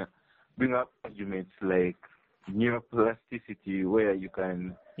can bring up arguments like neuroplasticity, where you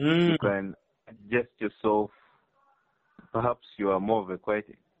can adjust yourself. Perhaps you are more of a quiet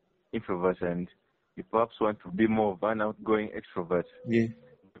introvert and you perhaps want to be more of an outgoing extrovert.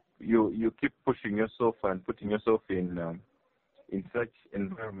 You keep pushing yourself and putting yourself in such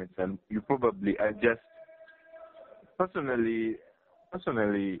environments, and you probably adjust. Personally,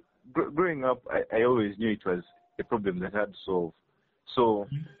 growing up, I always knew it was a problem that I had to solve. So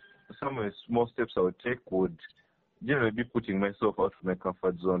some of the small steps I would take would generally be putting myself out of my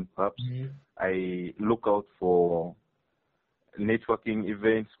comfort zone. Perhaps I look out for networking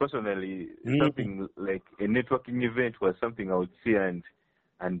events. Personally, something like a networking event was something I would see and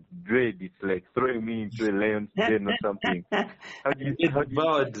dread. It's like throwing me into a lion's den or something. How do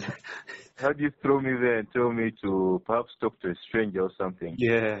you throw me there and tell me to perhaps talk to a stranger or something?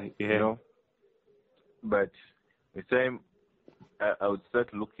 You know? But the time I would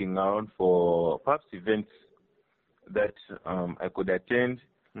start looking around for perhaps events that I could attend.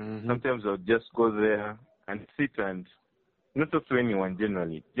 Sometimes I would just go there and sit and not talk to anyone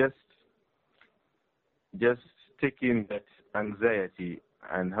generally. Just take in that anxiety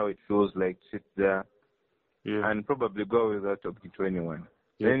and how it feels like to sit there and probably go without talking to anyone.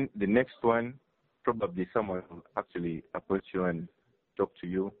 Then the next one, probably someone will actually approach you and talk to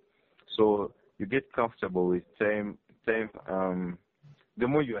you. So you get comfortable with time. The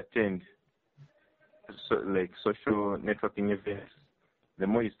more you attend like social networking events, the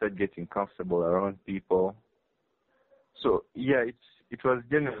more you start getting comfortable around people. So yeah, it was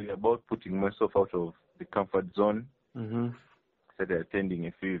generally about putting myself out of the comfort zone. Started attending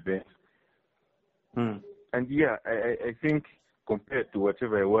a few events. And yeah, I think compared to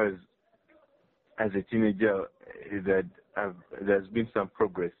whatever I was as a teenager, there's been some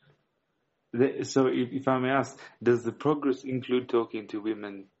progress. So if I may ask, does the progress include talking to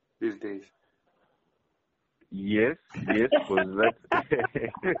women these days? Yes, because that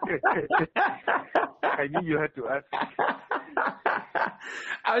I knew you had to ask.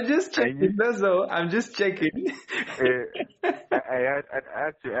 I'm just checking. That's all. I'm just checking. I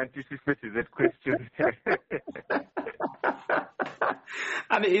actually anticipated that question.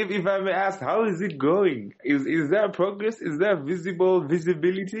 And if I may ask, how is it going? Is there progress? Is there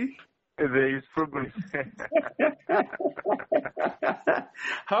visibility? There is progress.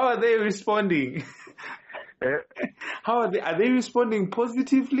 How are they responding? How are they responding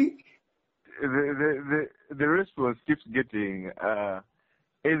positively? The response keeps getting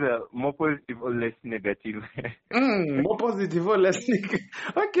either more positive or less negative. More positive or less negative.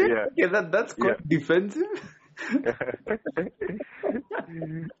 Okay, that's quite defensive.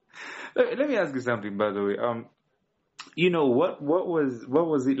 Let me ask you something, by the way. What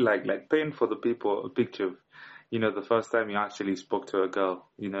was it like paint for the people a picture of, the first time you actually spoke to a girl,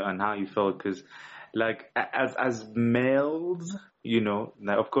 and how you felt? Because like as males,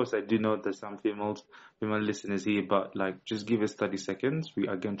 now of course I do know there's some female listeners here, but like just give us 30 seconds. We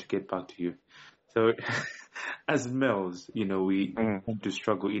are going to get back to you. So as males, we tend to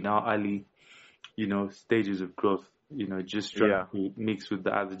struggle in our early, stages of growth, just trying to mix with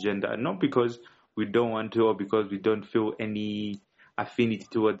the other gender, and not because we don't want to or because we don't feel any affinity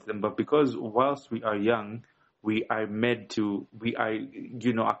towards them, but because whilst we are young, we are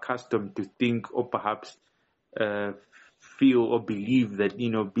accustomed to think or perhaps feel or believe that,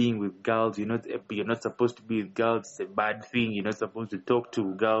 being with girls, you're not supposed to be with girls, it's a bad thing, you're not supposed to talk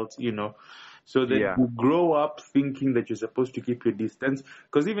to girls, So then you grow up thinking that you're supposed to keep your distance.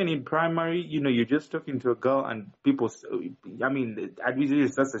 Because even in primary, you're just talking to a girl and people, admittedly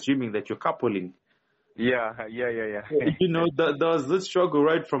starts assuming that you're coupling. Yeah. There was this struggle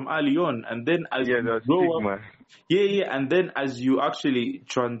right from early on. And then as you grow up, and then as you actually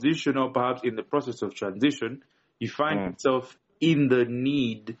transition, or perhaps in the process of transition, you find yourself in the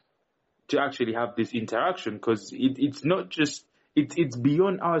need to actually have this interaction, because it's not just, it's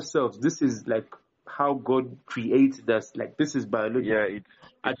beyond ourselves. This is like how God created us. Like, this is biology. Yeah,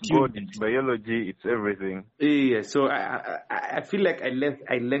 it's God, it's biology, it's everything. Yeah. So I feel like I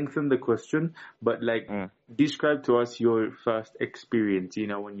lengthened the question, but like describe to us your first experience,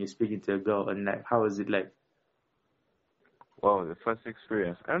 when you're speaking to a girl, and like, how was it like? Wow, the first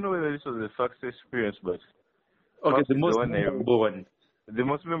experience. I don't know whether this was the first experience, but okay, the most memorable one. The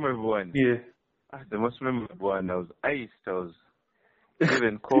most memorable one. Yeah. The most memorable one. I was iced. I was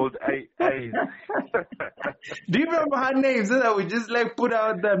even called Eyes. Do you remember her name, so that we just like put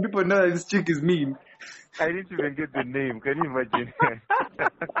out there and people know that this chick is mean? I didn't even get the name. Can you imagine?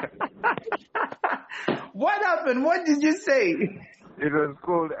 What happened? What did you say? It was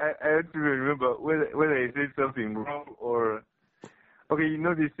called, I don't even remember whether I said something wrong or... Okay,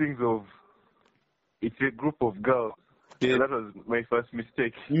 these things of... It's a group of girls. Yeah. So that was my first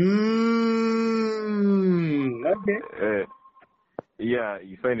mistake. Okay. Yeah,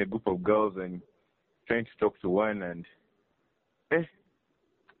 you find a group of girls and trying to talk to one and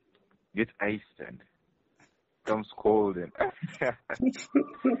get iced and comes cold and I think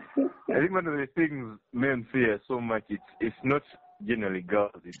one of the things men fear so much, it's not generally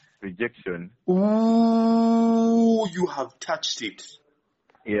girls, it's rejection. Ooh, you have touched it.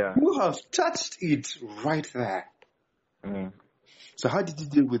 Yeah. You have touched it right there. So how did you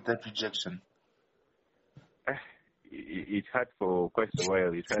deal with that rejection? It had for quite a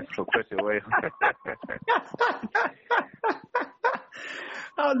while.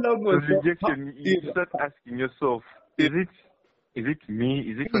 How long was the rejection? You start asking yourself, is it me?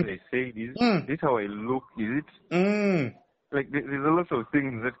 Is it what I said? Is it how I look? Is it like there's a lot of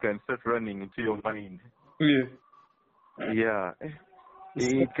things that can start running into your mind. Yeah.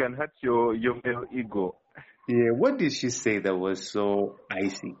 It can hurt your male ego. Yeah. What did she say that was so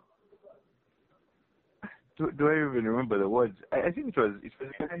icy? Do I even remember the words? I think it was in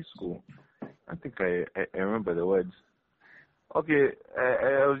high school. I think I remember the words. Okay,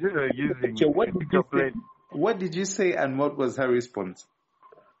 I was just using what did you say and what was her response?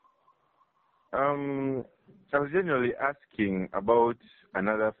 I was generally asking about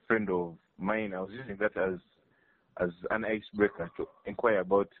another friend of mine. I was using that as an icebreaker to inquire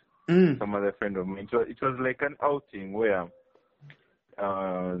about some other friend of mine. So it was like an outing where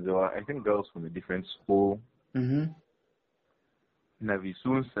there were, I think, girls from a different school.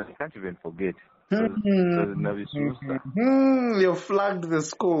 Navisunsa, I can't even forget. Navisunsa. You flagged the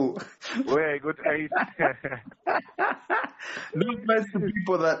school. Where I got iced. No offense to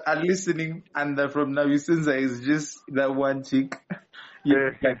people that are listening and they're from Navisunsa, is just that one chick.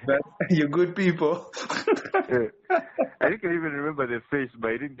 Like that. You're good people. I think I even remember the face, but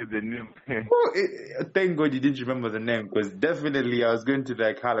I didn't get the name. Thank God you didn't remember the name, because definitely I was going to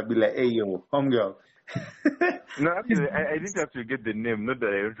like holler, be like, hey yo, homegirl. No, actually, I didn't have to get the name. Not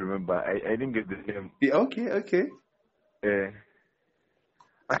that I don't remember. I didn't get the name. Yeah, okay.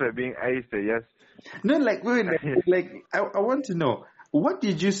 After being iced, I just... No, like, wait, like, I want to know, what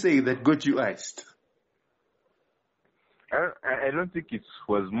did you say that got you iced? I don't think it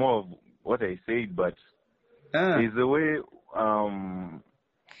was more of what I said, but it's the way,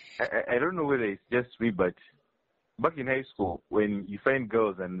 I don't know whether it's just me, but back in high school, when you find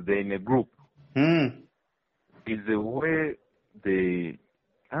girls and they're in a group, it's the way I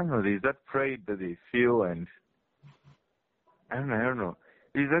don't know, there's that pride that they feel, and I don't know.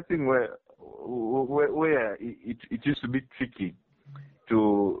 There's that thing where it used to be tricky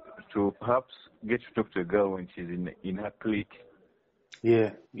to perhaps get to talk to a girl when she's in her clique.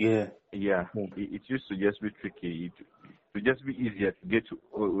 Yeah. It used to just be tricky. to just be easier to get to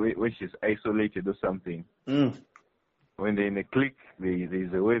when she's isolated or something. When they're in a clique,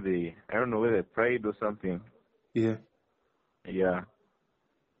 there's a way I don't know, whether pride or something. Yeah. Yeah.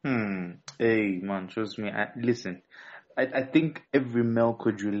 Hey, man, trust me. Listen, I think every male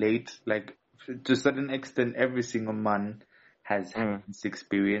could relate. Like, to a certain extent, every single man has had this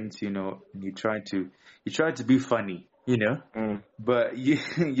experience. You try to be funny, but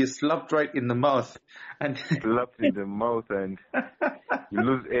you slapped right in the mouth, and Slapped in the mouth, and you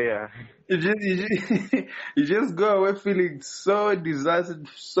lose air. you just go away feeling so disastrous,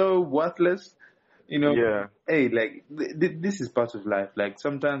 so worthless. Yeah. Hey, like this is part of life. Like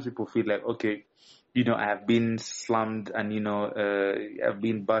sometimes people feel like, okay, I have been slammed and I've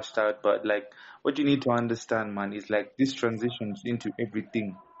been bashed out, but like what you need to understand, man, is like this transitions into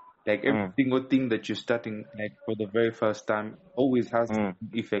everything. Like every single thing that you're starting, like for the very first time, always has the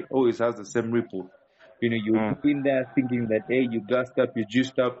effect, always has the same ripple. You go in there thinking that, hey, you gassed up, you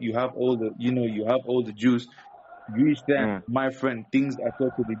juiced up, you have all the juice. You reach there, my friend, things are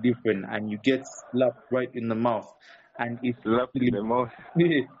totally different, and you get slapped right in the mouth, and it's Slapped in the mouth.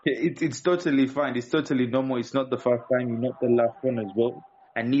 it's totally fine. It's totally normal. It's not the first time. You're not the last one as well,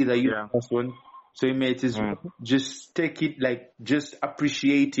 and neither you the first one. So you may just take it, like just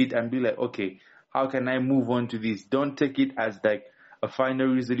appreciate it and be like, okay, how can I move on to this? Don't take it as like a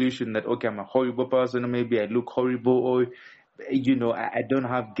final resolution that, okay, I'm a horrible person, or maybe I look horrible, or I don't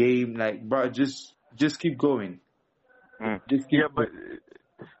have game. Like, bro, just keep going. Yeah, but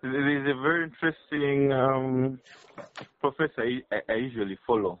there's a very interesting professor I usually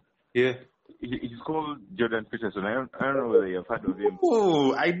follow. Yeah. He's called Jordan Peterson. I don't know whether you've heard of him.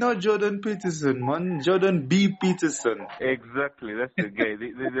 Oh, I know Jordan Peterson, man. Jordan B. Peterson. Exactly, that's the guy.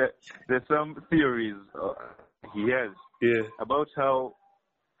 There's some theories he has about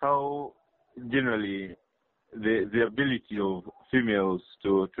how generally the ability of females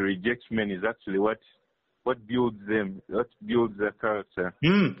to reject men is actually what builds them, what builds their character.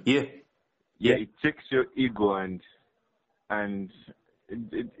 Yeah. It checks your ego and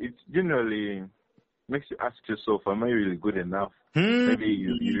it generally makes you ask yourself, am I really good enough? Maybe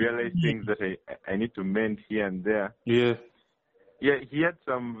you realize things that I need to mend here and there. Yeah. Yeah, he had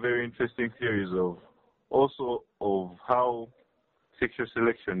some very interesting theories of how sexual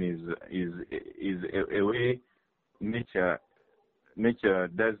selection is a way nature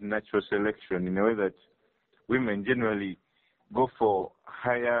does natural selection in a way that women generally go for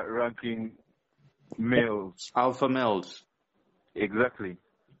higher ranking males. Alpha males. Exactly.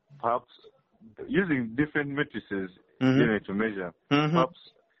 Perhaps using different matrices to measure.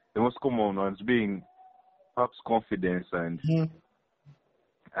 Perhaps the most common ones being perhaps confidence and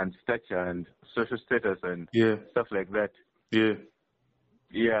stature and social status and stuff like that. Yeah.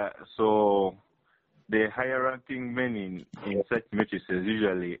 Yeah, so the higher ranking men in such matrices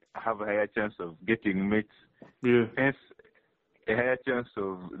usually have a higher chance of getting mates. Yeah. Hence, a higher chance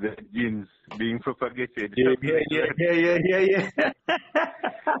of the genes being propagated. Yeah.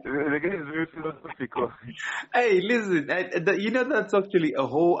 The guy is very philosophical. Hey, listen, that's actually a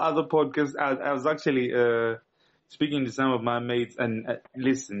whole other podcast. I was actually speaking to some of my mates, and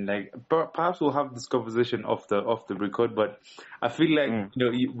listen, like perhaps we'll have this conversation off the record, but I feel like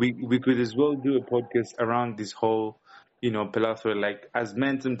we could as well do a podcast around this whole plethora. Like as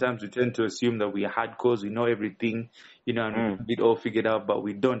men, sometimes we tend to assume that we are hardcores, we know everything, and we have it all figured out, but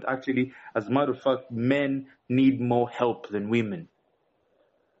we don't. Actually, as a matter of fact, men need more help than women.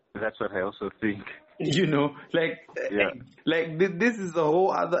 That's what I also think. This is a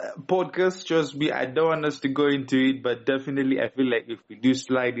whole other podcast. Trust me, I don't want us to go into it, but definitely I feel like if we do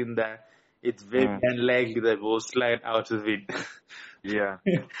slide in there, it's very unlikely that we'll slide out of it. Yeah.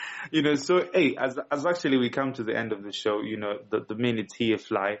 So hey, as actually we come to the end of the show, the minutes here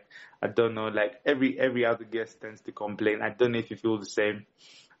fly. I don't know, like every other guest tends to complain. I don't know if you feel the same.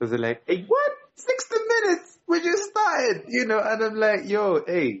 Because they're like, hey, what? 60 minutes? We just started, and I'm like, yo,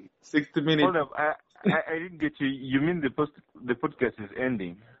 hey, 60 minutes. Hold up, I didn't get you. You mean the podcast is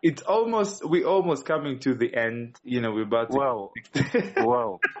ending? We're almost coming to the end. We're about to. Wow.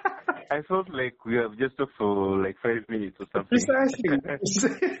 Wow. I felt like we have just talked for like 5 minutes or something.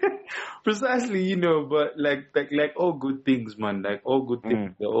 Precisely, but like all good things, man, like all good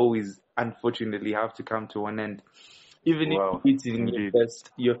things, they always unfortunately have to come to an end. Even if you're eating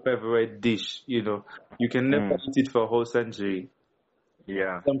your favorite dish, you can never eat it for a whole century.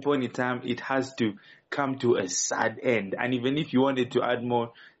 Yeah. At some point in time, it has to come to a sad end. And even if you wanted to add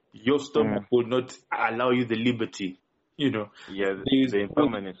more, your stomach will not allow you the liberty, Yeah, the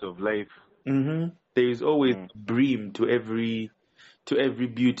impermanence of life. There is always brim to every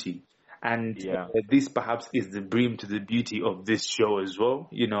beauty. And this perhaps is the brim to the beauty of this show as well,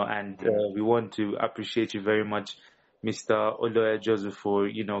 and we want to appreciate you very much, Mr. Oloyah Joseph, for,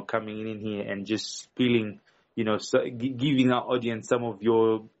 coming in here and just spilling, giving our audience some of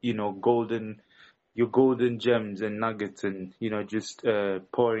your, golden gems and nuggets, and, just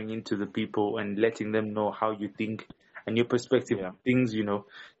pouring into the people and letting them know how you think and your perspective on things,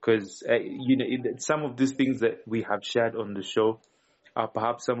 because, some of these things that we have shared on the show are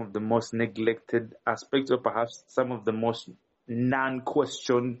perhaps some of the most neglected aspects, or perhaps some of the most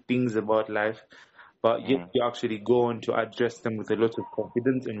non-questioned things about life. But yet you actually go on to address them with a lot of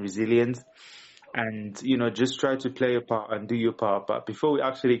confidence and resilience, and, just try to play your part and do your part. But before we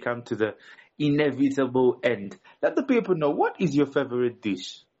actually come to the inevitable end, let the people know, what is your favorite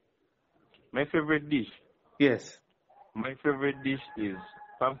dish? My favorite dish? Yes. My favorite dish is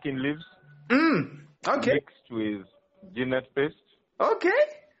pumpkin leaves. Okay. Mixed with peanut paste. Okay.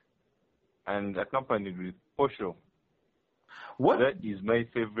 And accompanied with posho. What? That is my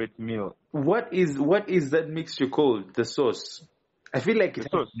favorite meal. What is that mixture called? The sauce? I feel like it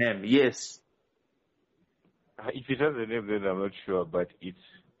has a name. Yes. If it has a name, then I'm not sure, but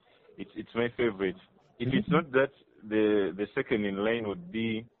it's my favorite. If it's not that, the second in line would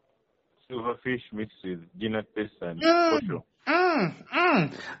be silverfish mixed with peanut paste and posho.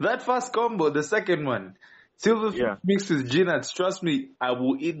 That first combo, the second one, silverfish mixed with peanuts. Trust me, I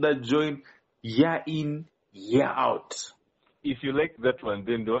will eat that joint year in, year out. If you like that one,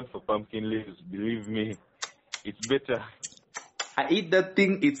 then the one for pumpkin leaves, believe me, it's better. I eat that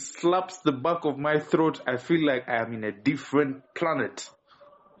thing, it slaps the back of my throat. I feel like I am in a different planet.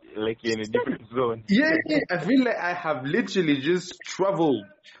 Like you're in a different zone. Yeah. I feel like I have literally just traveled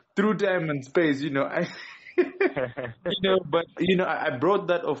through time and space, But, I brought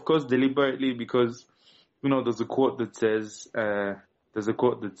that, of course, deliberately because, there's a quote that says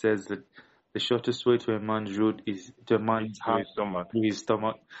that the shortest way to a man's road is to a man's heart, to his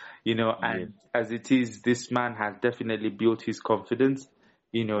stomach, and as it is, this man has definitely built his confidence,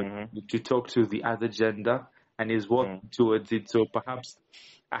 to talk to the other gender, and is working towards it. So perhaps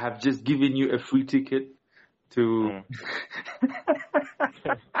I have just given you a free ticket to...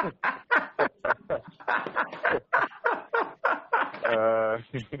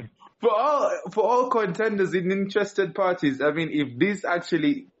 For all contenders in interested parties, I mean, if this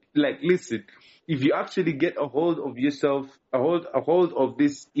actually, listen, if you actually get a hold of yourself, a hold of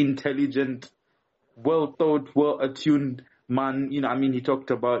this intelligent, well thought, well attuned man, he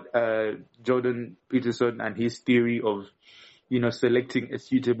talked about Jordan Peterson and his theory of, selecting a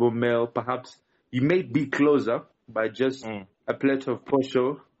suitable male. Perhaps you may be closer by just a plate of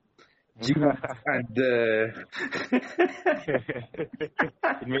posho. And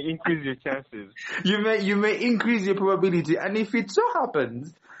it may increase your chances. You may increase your probability, and if it so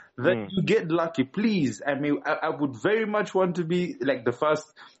happens that you get lucky, please. I mean, I would very much want to be like the first.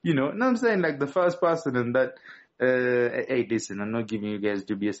 I'm saying, like the first person in that. Hey, listen, I'm not giving you guys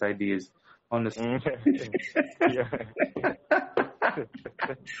dubious ideas, honestly.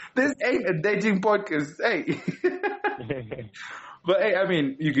 This ain't a dating podcast. Hey. But hey, I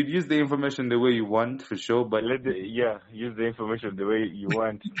mean, you could use the information the way you want, for sure. But use the information the way you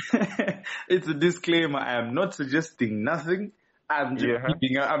want. It's a disclaimer. I am not suggesting nothing. I'm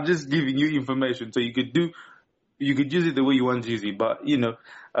just giving you information, so you could use it the way you want to use it. But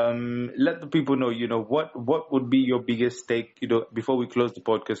let the people know. What would be your biggest stake? Before we close the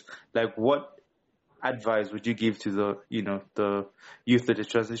podcast, like what advice would you give to the youth that is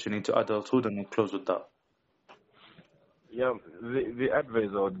transitioning to adulthood, and we'll close with that. Yeah, the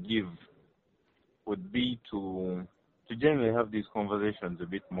advice I would give would be to generally have these conversations a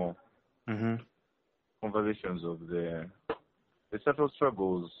bit more. Conversations of the subtle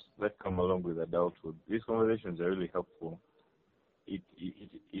struggles that come along with adulthood. These conversations are really helpful. It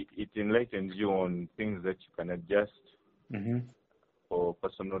enlightens you on things that you can adjust for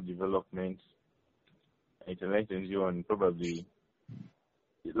personal development. It enlightens you on probably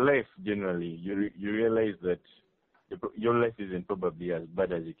life generally. You realize that your life isn't probably as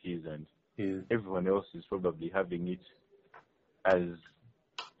bad as it is, and everyone else is probably having it as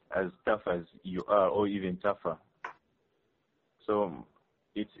tough as you are, or even tougher. So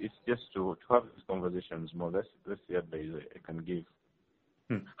it's just to have these conversations more. That's the advice I can give.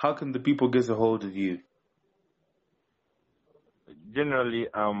 How can the people get a hold of you? Generally,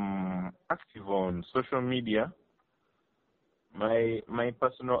 I'm active on social media. My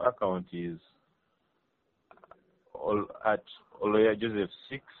personal account is at Oloyah Joseph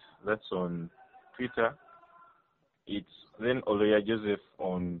 6. That's on Twitter. It's then Oloyah Joseph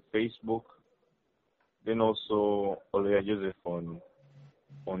on Facebook. Then also Oloyah Joseph on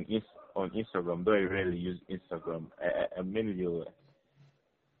on Instagram, though I rarely use Instagram.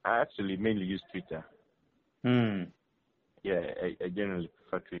 I actually mainly use Twitter. Yeah, I generally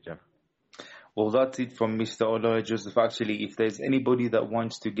prefer Twitter. Well, that's it from Mr. Oloyah Joseph. Actually, if there's anybody that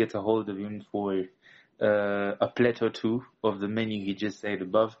wants to get a hold of him for a plate or two of the menu he just said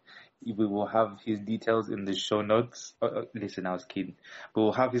above, we will have his details in the show notes. Listen, I was kidding. We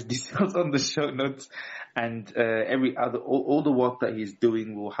will have his details on the show notes, and all the work that he's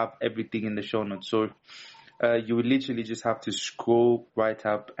doing, we'll have everything in the show notes. So you will literally just have to scroll right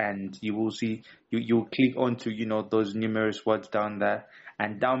up, and you will see you click onto those numerous words down there,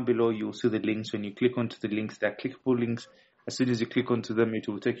 and down below you'll see the links. When you click onto the links, they're clickable links. As soon as you click onto them, it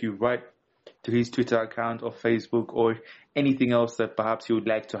will take you right to his Twitter account or Facebook or anything else that perhaps he would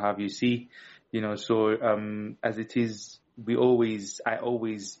like to have you see. So as it is, I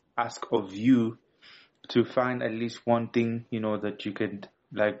always ask of you to find at least one thing that you could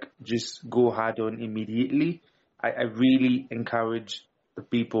just go hard on immediately. I really encourage the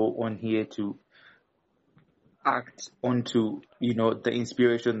people on here to act onto the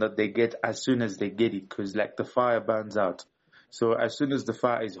inspiration that they get as soon as they get it, because the fire burns out. So as soon as the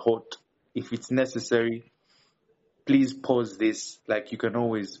fire is hot, if it's necessary, please pause this. You can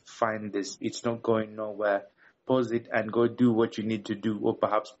always find this, it's not going nowhere. Pause it and go do what you need to do, or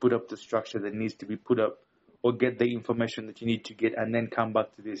perhaps put up the structure that needs to be put up, or get the information that you need to get, and then come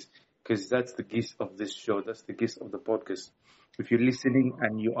back to this, because that's the gist of this show. That's the gist of the podcast. If you're listening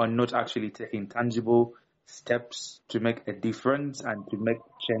and you are not actually taking tangible steps to make a difference and to make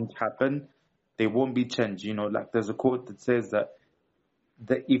change happen, there won't be change. There's a quote that says that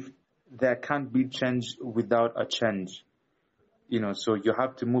if there can't be change without a change, so you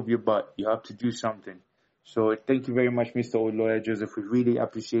have to move your butt, you have to do something. So thank you very much, Mr. Oloyah Joseph. We really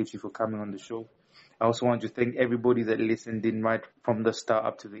appreciate you for coming on the show. I also want to thank everybody that listened in right from the start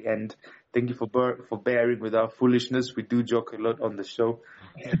up to the end. Thank you for bearing with our foolishness. We do joke a lot on the show.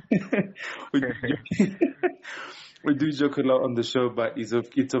 We do joke a lot on the show, but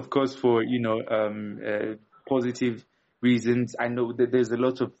it's of course for positive reasons. I know that there's a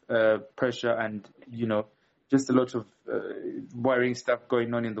lot of pressure and just a lot of worrying stuff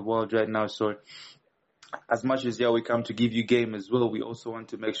going on in the world right now. So as much as we come to give you game as well, we also want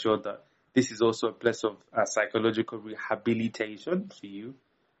to make sure that this is also a place of psychological rehabilitation for you.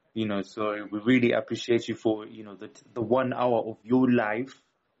 So we really appreciate you for the 1 hour of your life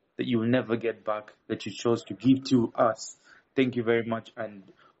that you will never get back, that you chose to give to us. Thank you very much, and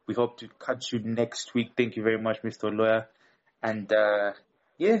we hope to catch you next week. Thank you very much, Mr. Oloyah, and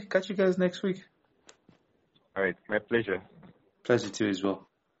catch you guys next week. All right, my pleasure. Pleasure too as well.